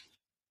Isaac.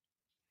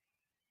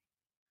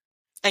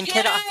 And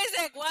Kid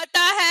Isaac, what the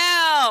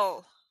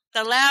hell?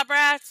 The Lab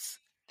Rats?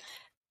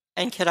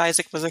 And Kid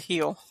Isaac was a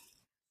heel.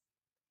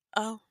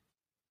 Oh.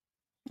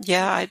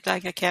 Yeah, I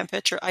can't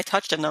picture. I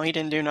touched him though. He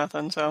didn't do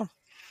nothing, so.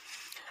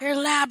 You're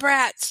Lab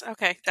Rats.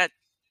 Okay, that.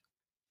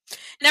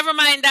 Never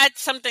mind.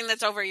 That's something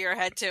that's over your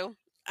head too.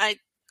 And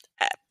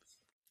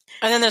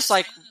then there's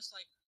like.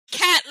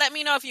 Kat, let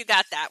me know if you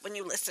got that when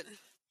you listen.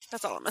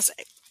 That's all I'm gonna say.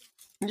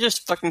 You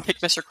just fucking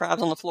kicked Mr.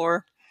 Krabs on the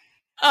floor.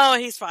 Oh,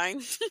 he's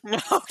fine.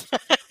 Okay.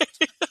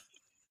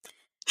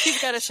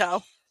 He's got a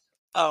shell.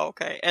 Oh,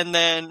 okay. And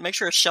then make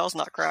sure his shell's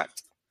not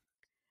cracked.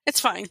 It's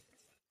fine.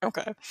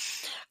 Okay. It's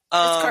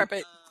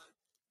carpet.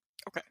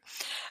 Okay.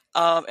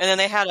 And then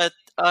they had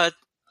a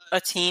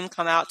team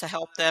come out to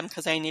help them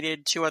because they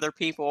needed two other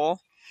people.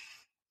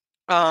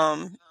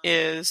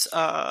 Is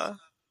the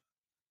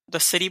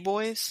City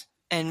Boys,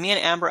 and me and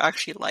Amber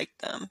actually liked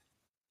them.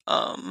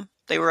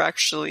 They were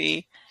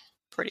actually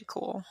pretty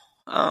cool.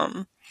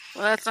 Well,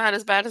 that's not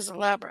as bad as the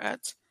Lab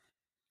Rats.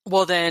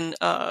 Well, then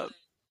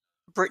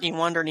Brittany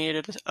Wonder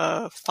needed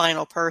a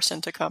final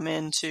person to come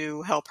in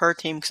to help her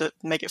team to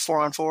make it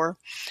 4-on-4.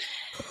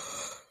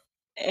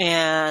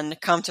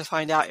 And come to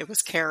find out, it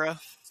was Kara,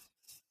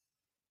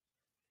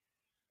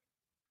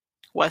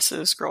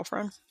 Wes's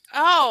girlfriend.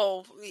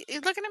 Oh,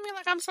 you're looking at me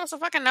like I'm supposed to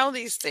fucking know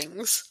these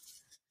things.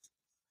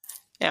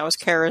 Yeah, it was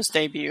Kara's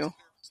debut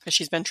because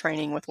she's been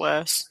training with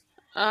Wes.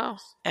 Oh.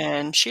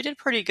 And she did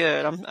pretty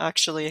good. I'm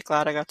actually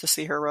glad I got to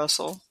see her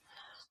wrestle.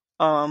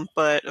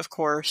 But of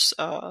course,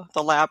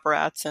 the Lab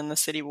Rats and the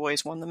City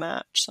Boys won the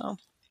match. So,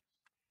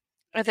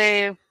 Are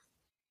they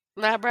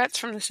Lab Rats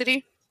from the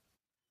city?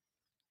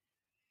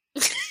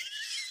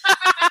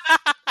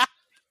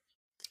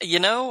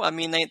 I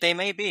mean, they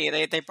may be.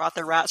 They brought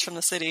the rats from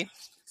the city.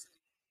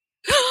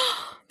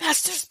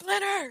 Master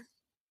Splinter!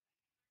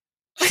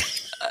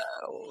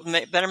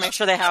 Better make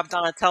sure they have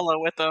Donatello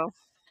with them.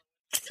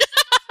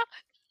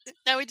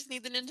 Now we just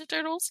need the Ninja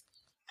Turtles?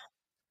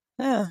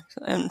 Yeah,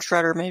 and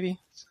Shredder maybe.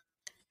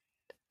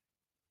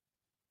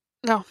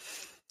 No.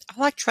 I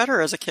liked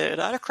Shredder as a kid.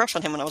 I had a crush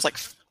on him when I was like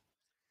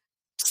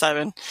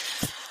 7.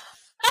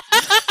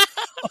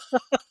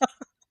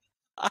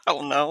 I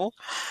don't know.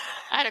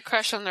 I had a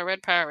crush on the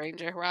Red Power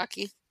Ranger,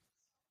 Rocky.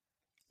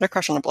 I had a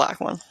crush on the black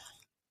one.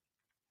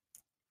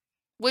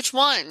 Which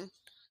one?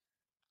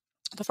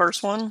 The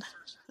first one.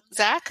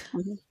 Zach?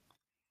 Mm-hmm.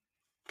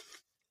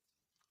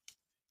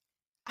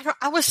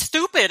 I was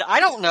stupid. I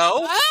don't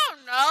know. I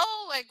don't know.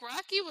 Like,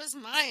 Rocky was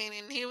mine,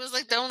 and he was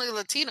like the only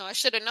Latino. I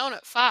should have known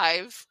at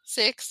 5,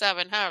 6,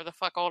 7, however the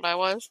fuck old I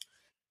was.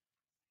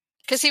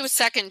 Because he was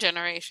second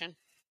generation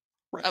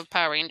of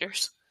Power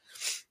Rangers.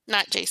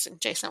 Not Jason.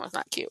 Jason was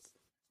not cute.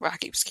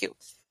 Rocky was cute.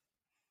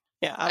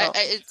 Yeah,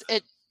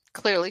 it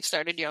clearly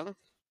started young.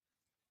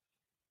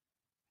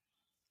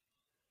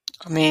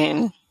 I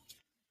mean,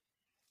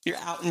 you're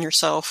outing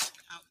yourself.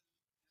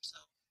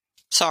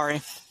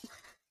 Sorry.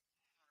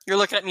 You're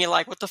looking at me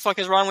like, what the fuck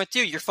is wrong with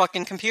you? Your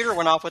fucking computer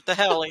went off. What the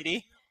hell,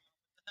 lady?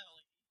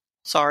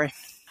 Sorry.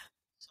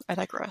 I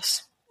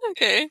digress.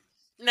 Okay.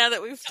 Now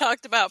that we've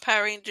talked about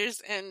Power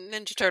Rangers and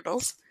Ninja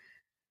Turtles.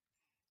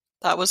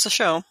 That was the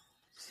show.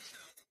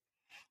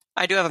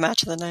 I do have a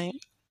match of the night.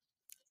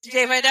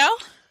 Jay Vidal?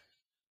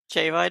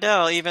 Jay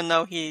Vidal, even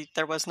though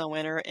there was no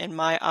winner, in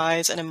my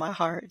eyes and in my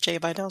heart, Jay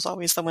Vidal's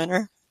always the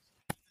winner.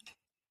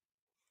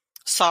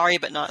 Sorry,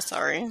 but not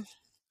sorry.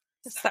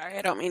 Sorry,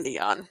 I don't mean to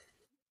yawn.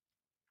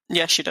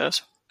 Yes, she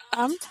does.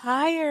 I'm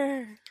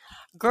tired.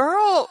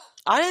 Girl,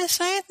 I didn't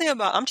say anything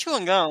about I'm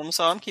chewing gum,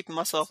 so I'm keeping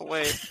myself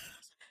awake.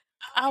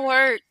 I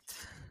worked.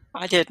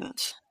 I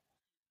didn't.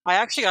 I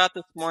actually got up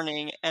this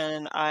morning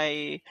and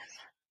I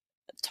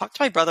talked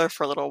to my brother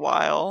for a little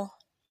while,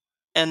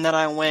 and then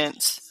I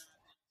went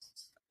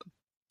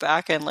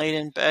back and laid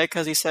in bed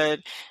because he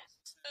said,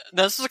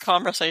 this is a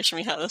conversation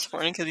we had this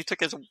morning because he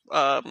took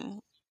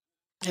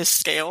his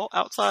scale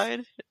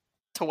outside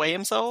to weigh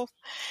himself.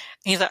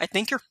 And he's like, I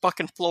think your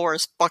fucking floor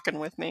is fucking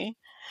with me.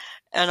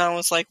 And I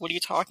was like, what are you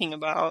talking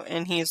about?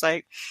 And he's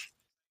like,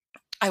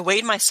 I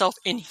weighed myself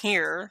in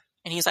here.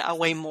 And he's like, I'll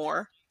weigh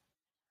more.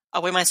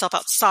 I'll weigh myself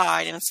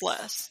outside and it's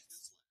less.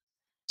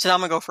 So now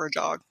I'm going to go for a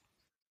jog.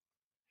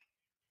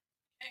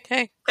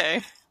 Okay.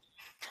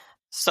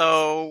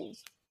 So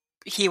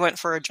he went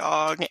for a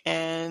jog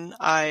and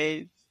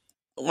I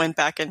went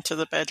back into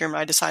the bedroom.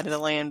 I decided to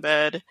lay in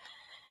bed.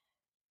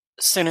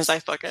 As soon as I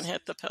fucking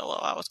hit the pillow,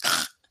 I was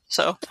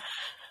so.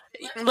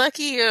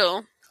 Lucky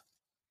you.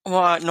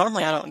 Well,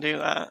 normally I don't do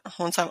that.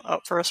 Once I'm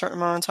up for a certain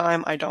amount of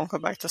time, I don't go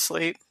back to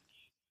sleep.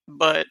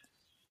 But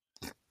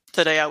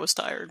today I was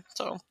tired,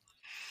 so.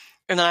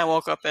 And then I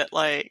woke up at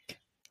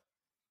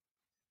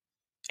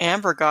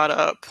Amber got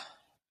up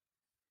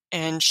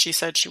and she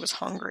said she was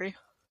hungry.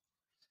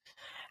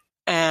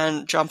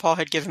 And John Paul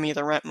had given me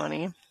the rent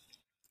money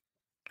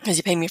because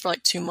he paid me for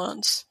 2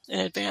 months in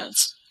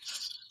advance.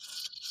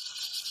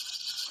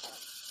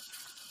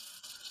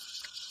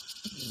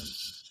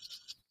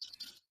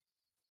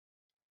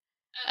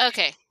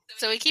 Okay,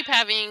 so we keep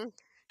having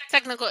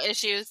technical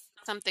issues.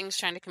 Something's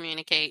trying to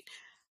communicate.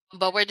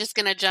 But we're just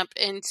going to jump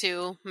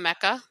into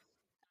Mecca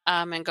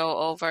and go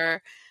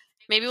over...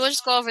 Maybe we'll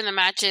just go over the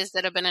matches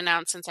that have been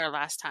announced since our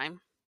last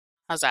time.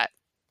 How's that?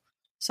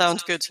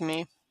 Sounds good to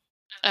me.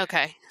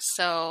 Okay,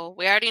 so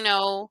we already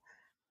know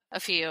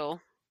a few.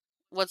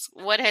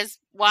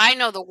 I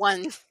know the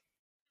one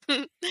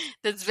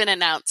that's been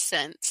announced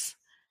since.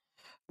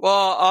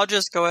 Well, I'll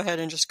just go ahead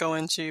and just go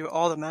into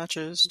all the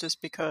matches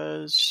just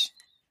because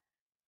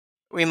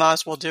we might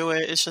as well do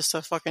it. It's just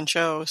a fucking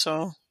show,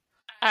 so.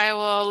 Alright,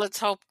 well, let's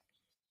hope.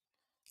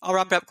 I'll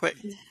wrap it up quick.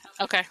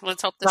 Okay,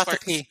 let's hope this Not works.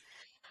 to pee.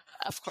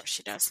 Of course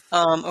she does.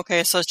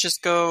 Okay, so let's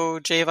just go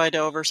Jay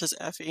Vidal versus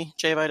Effie.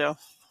 Jay Vidal.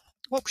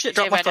 Oh shit,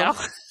 dropped my phone.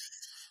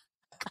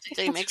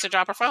 Jay makes her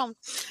drop her phone.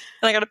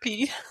 And I gotta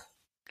pee.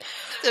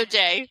 So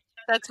Jay,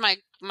 that's my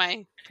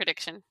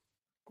prediction.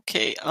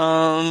 Okay,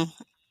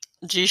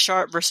 G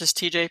Sharp versus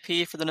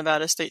TJP for the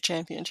Nevada State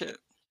Championship.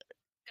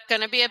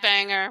 Gonna be a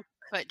banger,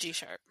 but G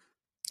Sharp.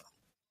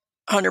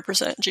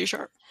 100% G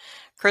Sharp.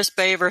 Chris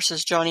Bay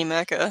versus Johnny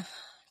Mecca.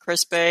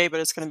 Chris Bay, but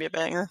it's gonna be a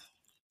banger.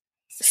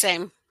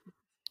 Same.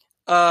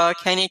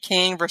 Kenny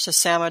King versus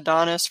Sam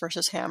Adonis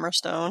versus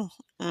Hammerstone.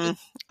 I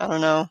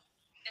don't know.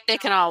 They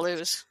can all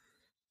lose.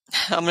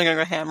 I'm gonna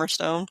go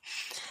Hammerstone.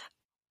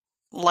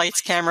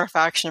 Lights Camera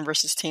Faction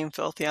versus Team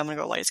Filthy. I'm gonna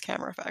go Lights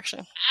Camera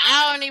Faction.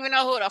 I don't even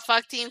know who the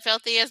fuck Team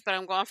Filthy is, but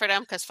I'm going for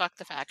them because fuck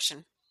the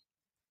faction.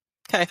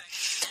 Okay.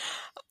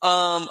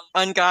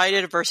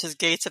 Unguided versus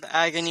Gates of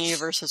Agony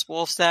versus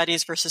Wolf's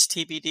Daddies versus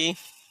TBD.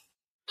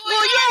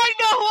 Well, you already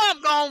know who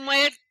I'm going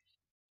with.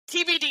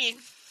 TBD.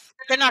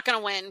 They're not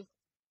gonna win,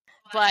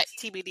 but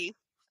TBD.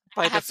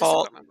 By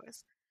default.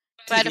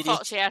 By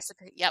default, she has to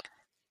pick. Yep.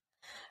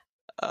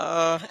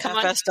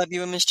 FSW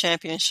Women's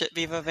Championship.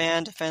 Viva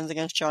Van defends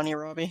against Johnny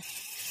Robbie.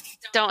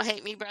 Don't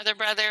hate me, brother,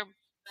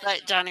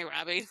 but Johnny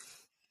Robbie.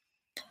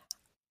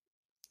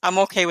 I'm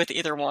okay with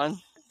either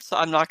one, so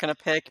I'm not going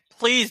to pick.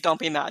 Please don't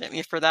be mad at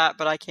me for that,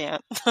 but I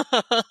can't.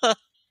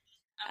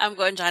 I'm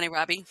going Johnny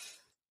Robbie.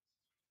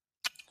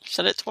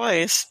 Said it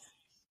twice.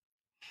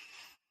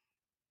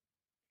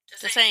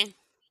 Just saying.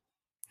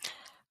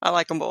 I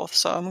like them both,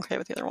 so I'm okay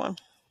with either one.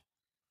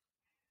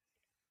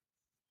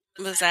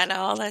 Was that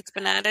all that's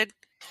been added?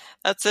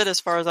 That's it as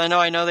far as I know.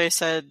 I know they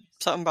said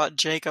something about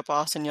Jacob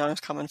Austin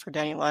Young's coming for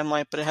Danny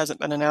Limelight, but it hasn't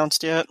been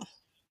announced yet.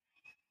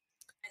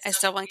 I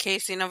still want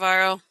Casey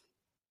Navarro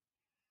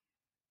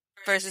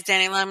versus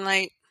Danny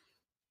Limelight.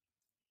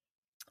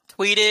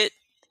 Tweet it,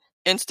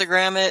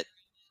 Instagram it,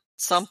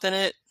 something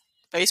it,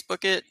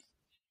 Facebook it.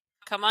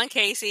 Come on,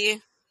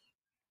 Casey.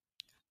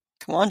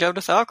 Come on, Joe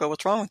DeFalco.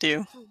 What's wrong with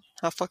you?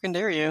 How fucking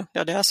dare you?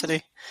 The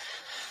audacity.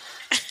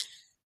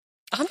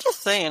 I'm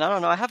just saying, I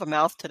don't know. I have a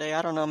mouth today.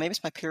 I don't know. Maybe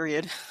it's my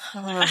period.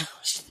 I don't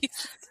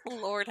know.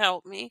 Lord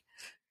help me.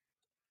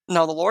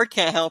 No, the Lord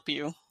can't help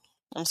you.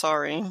 I'm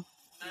sorry.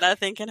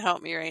 Nothing can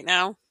help me right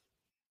now.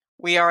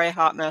 We are a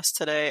hot mess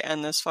today,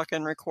 and this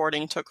fucking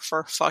recording took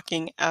for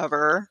fucking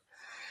ever.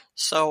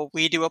 So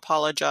we do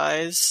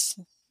apologize,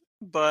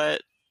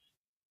 but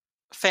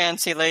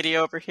fancy lady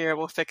over here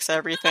will fix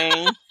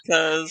everything,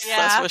 because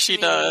that's what she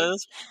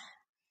does.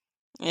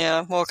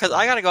 Yeah, well, because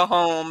I gotta go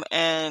home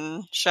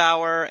and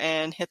shower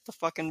and hit the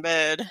fucking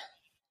bed.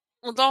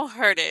 Well, don't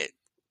hurt it,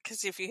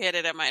 because if you hit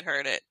it, it might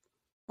hurt it.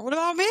 What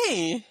about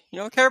me? You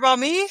don't care about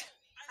me?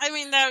 I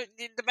mean,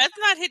 the bed's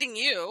not hitting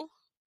you.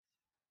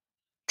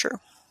 True.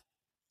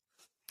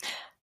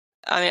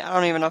 I mean, I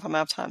don't even know if I'm gonna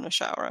have time to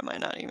shower. I might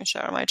not even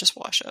shower. I might just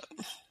wash up.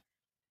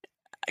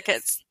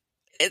 Because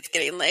it's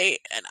getting late,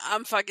 and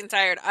I'm fucking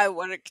tired. I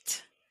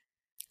worked.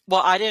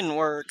 Well, I didn't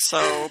work,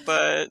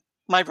 but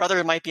my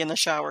brother might be in the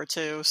shower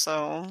too,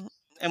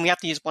 and we have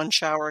to use one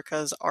shower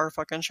because our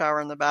fucking shower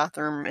in the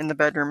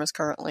bedroom is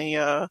currently,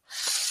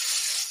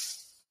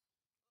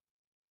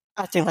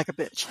 acting like a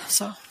bitch,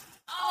 so.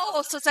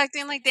 Oh, so it's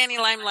acting like Danny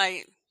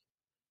Limelight.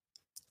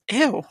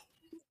 Ew.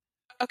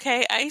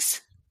 Okay,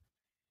 Ice.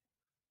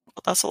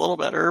 Well, that's a little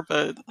better,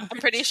 but. I'm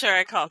pretty sure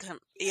I called him.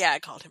 Yeah, I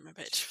called him a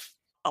bitch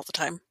all the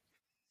time.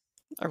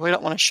 I really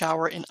don't want to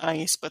shower in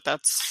ice, but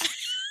that's,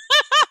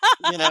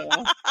 okay.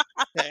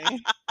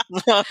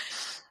 I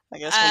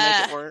guess we'll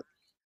make it work.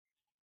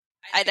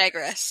 I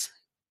digress.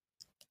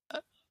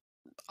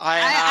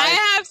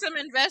 I have some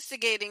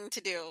investigating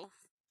to do,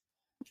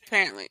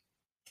 apparently,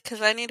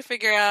 because I need to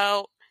figure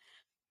out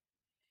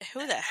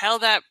who the hell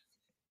that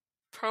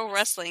pro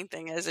wrestling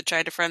thing is that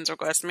tried to friends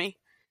request me.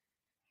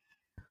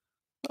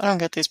 I don't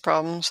get these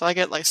problems. I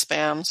get like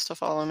spams to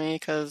follow me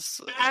because.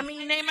 I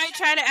mean, they might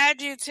try to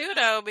add you too,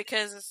 though,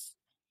 because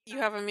you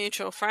have a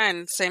mutual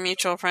friend, same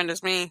mutual friend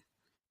as me.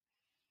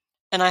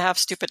 And I have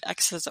stupid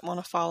exes that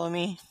want to follow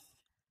me.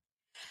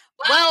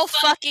 Well,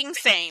 fucking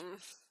same.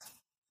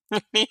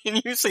 Me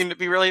and you seem to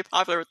be really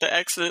popular with the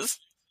exes.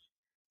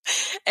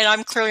 And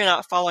I'm clearly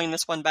not following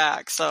this one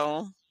back,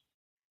 so.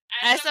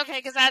 That's okay,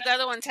 because I had the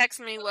other one text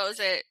me, what was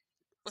it?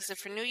 Was it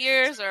for New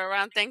Year's or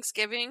around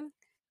Thanksgiving?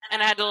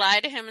 And I had to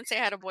lie to him and say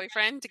I had a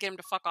boyfriend to get him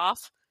to fuck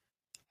off.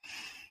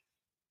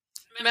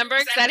 Remember?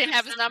 Because I didn't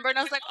have his number, and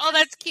I was like, oh,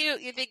 that's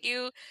cute. You think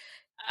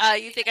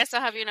I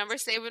still have your number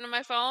saved in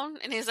my phone?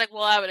 And he's like,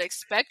 well, I would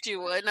expect you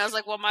would. And I was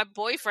like, well, my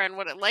boyfriend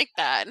wouldn't like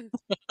that.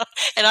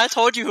 And I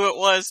told you who it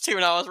was, too,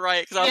 and I was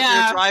right, because we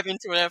were driving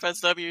to an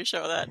FSW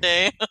show that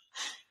day.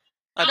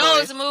 No, it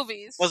was the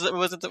movies. Was it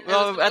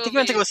I think we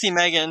went to go see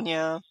Megan,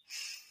 yeah.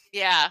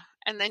 Yeah,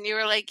 and then you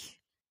were like,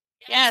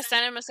 yeah,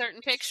 send him a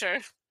certain picture.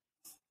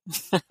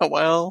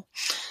 Well,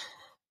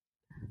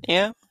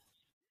 yeah.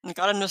 I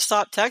got him to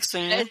stop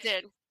texting you. It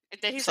did.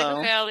 He's like,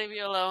 okay, I'll leave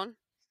you alone.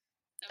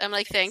 I'm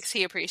like, thanks,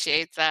 he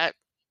appreciates that.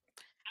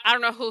 I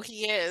don't know who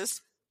he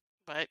is,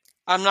 but.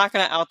 I'm not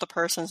going to out the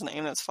person's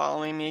name that's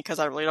following me because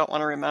I really don't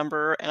want to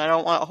remember, and I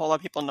don't want a whole lot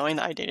of people knowing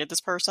that I dated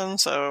this person,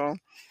 so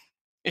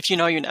if you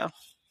know, you know.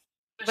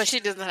 But she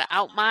doesn't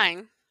out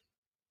mine.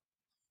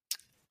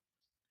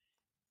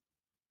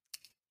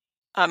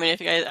 I mean,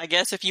 if you guys, I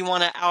guess if you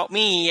want to out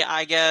me,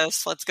 I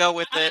guess let's go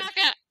with I'm it. not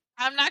gonna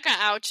I'm not gonna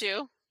out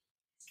you.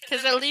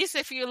 Because at least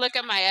if you look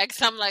at my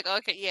ex, I'm like,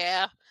 okay,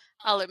 yeah,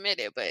 I'll admit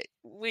it. But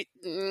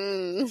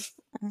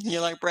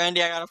You're like,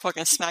 Brandy, I gotta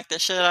fucking smack the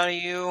shit out of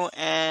you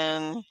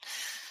and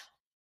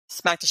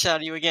smack the shit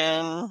out of you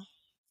again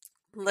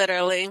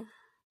literally,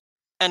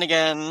 and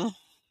again.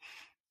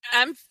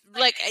 I'm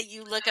like,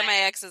 you look at my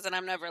exes, and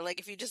I'm never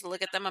like, if you just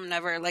look at them, I'm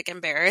never like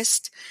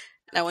embarrassed.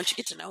 Now, once you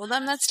get to know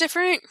them, that's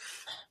different.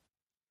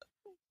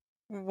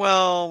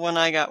 Well, when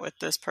I got with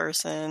this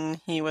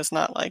person, he was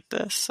not like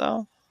this,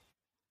 so.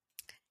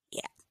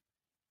 Yeah,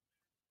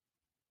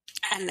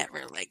 I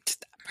never liked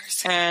that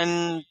person.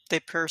 And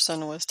the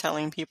person was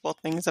telling people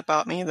things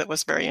about me that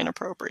was very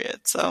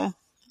inappropriate, so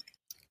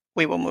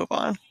we will move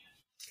on.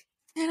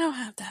 I don't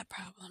have that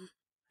problem.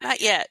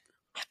 Not yet.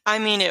 I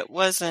mean, it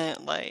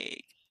wasn't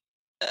like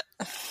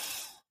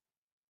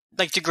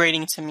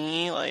degrading to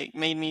me, like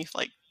made me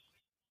like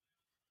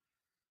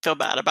feel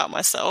bad about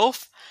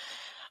myself,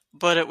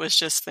 but it was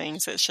just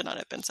things that should not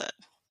have been said.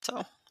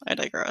 So I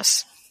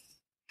digress.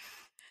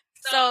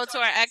 So, to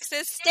our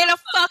exes, stay the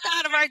fuck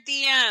out of our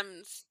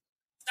DMs.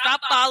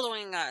 Stop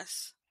following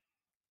us.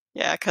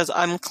 Yeah, because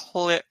I'm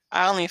clear.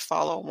 I only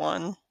follow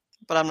one,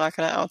 but I'm not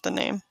going to out the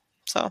name.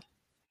 So,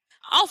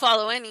 I'll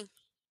follow any.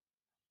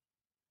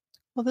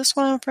 well, this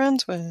one I'm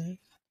friends with.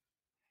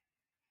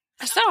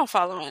 I still don't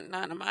follow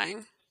none of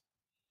mine.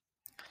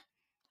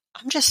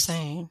 I'm just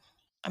saying,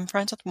 I'm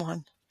friends with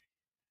one.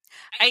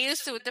 I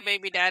used to with the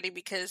baby daddy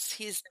because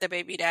he's the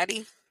baby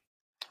daddy.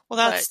 Well,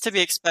 that's to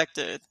be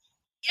expected.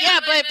 Yeah,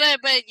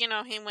 but you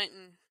know, he went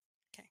and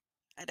okay.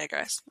 I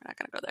digress. We're not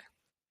gonna go there.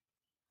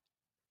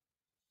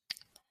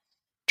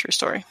 True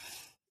story.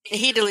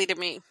 He deleted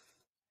me.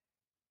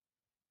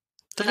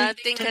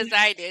 Nothing because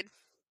I did.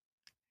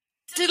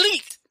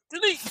 Delete.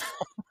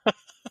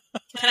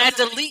 Can I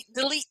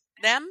delete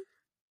them?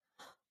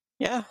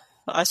 Yeah,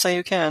 I say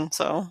you can.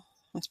 So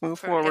let's move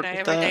forward. Did I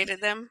ever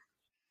dated them?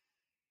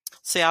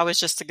 See, I was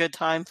just a good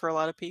time for a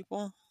lot of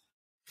people.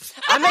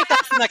 I make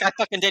that seem like I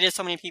fucking dated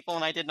so many people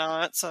and I did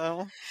not,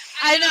 so.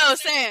 I know,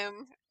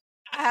 same.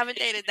 I haven't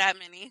dated that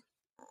many.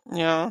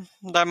 Yeah,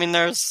 I mean,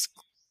 there's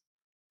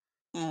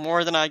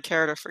more than I'd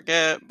care to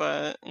forget,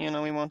 but, you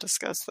know, we won't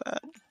discuss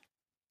that.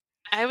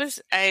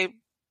 I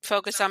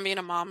focused on being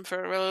a mom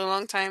for a really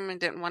long time and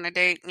didn't want to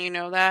date, and you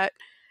know that.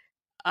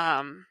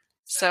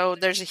 So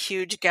there's a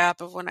huge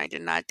gap of when I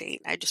did not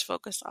date. I just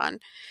focused on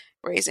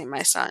raising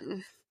my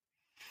son.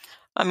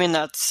 I mean,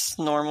 that's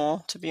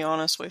normal, to be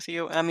honest with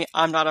you. I mean,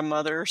 I'm not a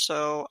mother,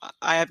 so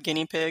I have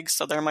guinea pigs,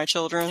 so they're my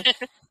children.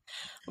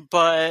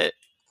 But,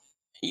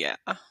 yeah.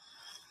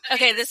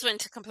 Okay, this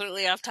went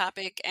completely off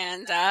topic,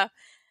 and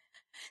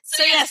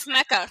so yes,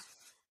 Mecca.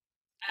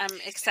 I'm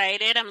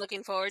excited. I'm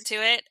looking forward to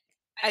it.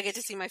 I get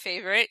to see my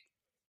favorite.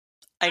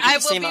 I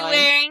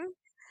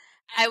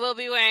will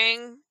be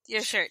wearing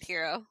your shirt,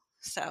 Hero.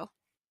 So.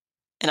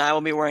 And I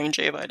will be wearing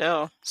Jay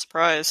Vidal.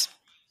 Surprise.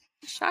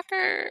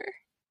 Shocker.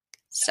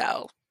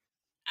 So.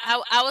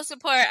 I will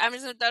support. I'm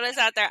just going to throw this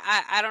out there.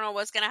 I don't know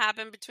what's going to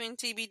happen between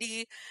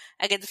TBD.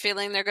 I get the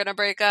feeling they're going to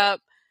break up.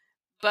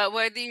 But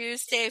whether you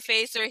stay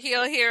face or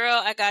heel, Hero,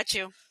 I got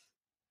you.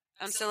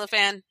 I'm still a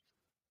fan.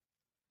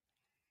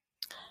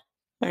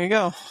 There you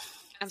go.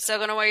 I'm still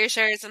going to wear your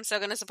shirts. I'm still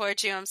going to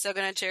support you. I'm still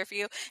going to cheer for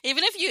you.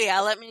 Even if you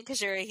yell at me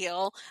because you're a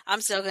heel, I'm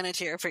still going to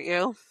cheer for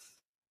you.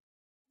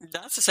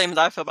 That's the same as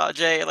I feel about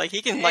Jay. Like,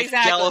 he can, like,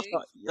 yell,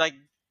 like,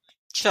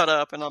 shut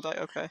up, and I'll be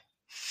like, okay.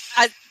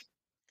 I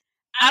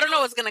don't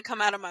know what's going to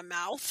come out of my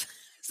mouth.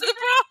 It's the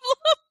problem.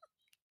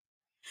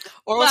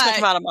 Or what's going to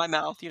come out of my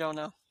mouth. You don't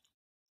know.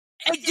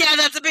 Yeah,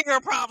 that's a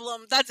bigger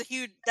problem. That's a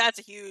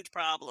huge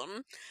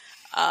problem.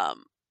 But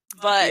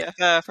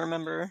BFF,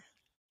 remember.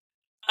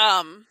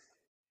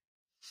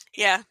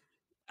 Yeah,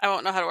 I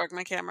won't know how to work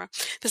my camera.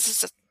 This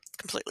is just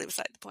completely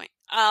beside the point.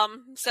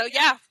 So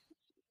yeah,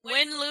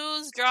 win,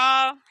 lose,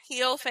 draw,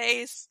 heel,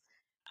 face.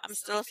 I'm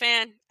still a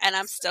fan, and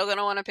I'm still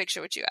gonna want a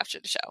picture with you after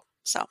the show.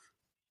 So,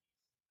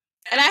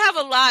 and I have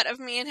a lot of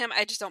me and him.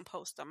 I just don't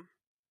post them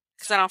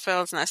because I don't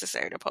feel it's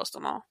necessary to post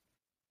them all.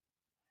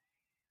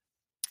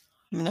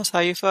 I mean, that's how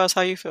you feel. That's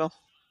how you feel.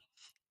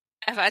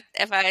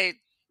 If I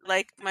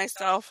like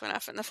myself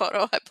enough in the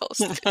photo, I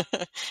post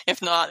it.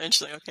 If not, then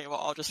she's like, okay, well,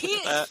 I'll just look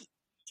at that.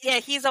 Yeah,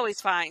 he's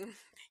always fine.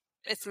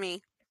 It's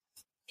me.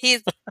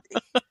 He's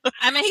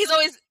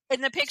always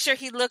in the picture.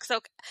 He looks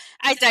okay.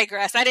 I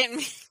digress. I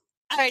didn't.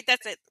 All right,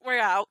 that's it. We're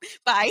out.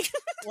 Bye.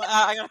 Well,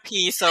 I gotta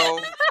pee, so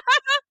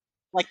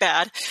like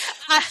bad.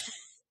 Okay,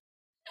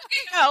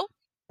 go. All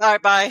right,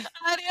 bye.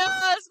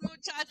 Adios,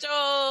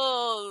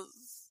 muchachos.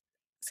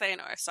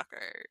 Sayonara,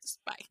 suckers.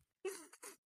 Bye.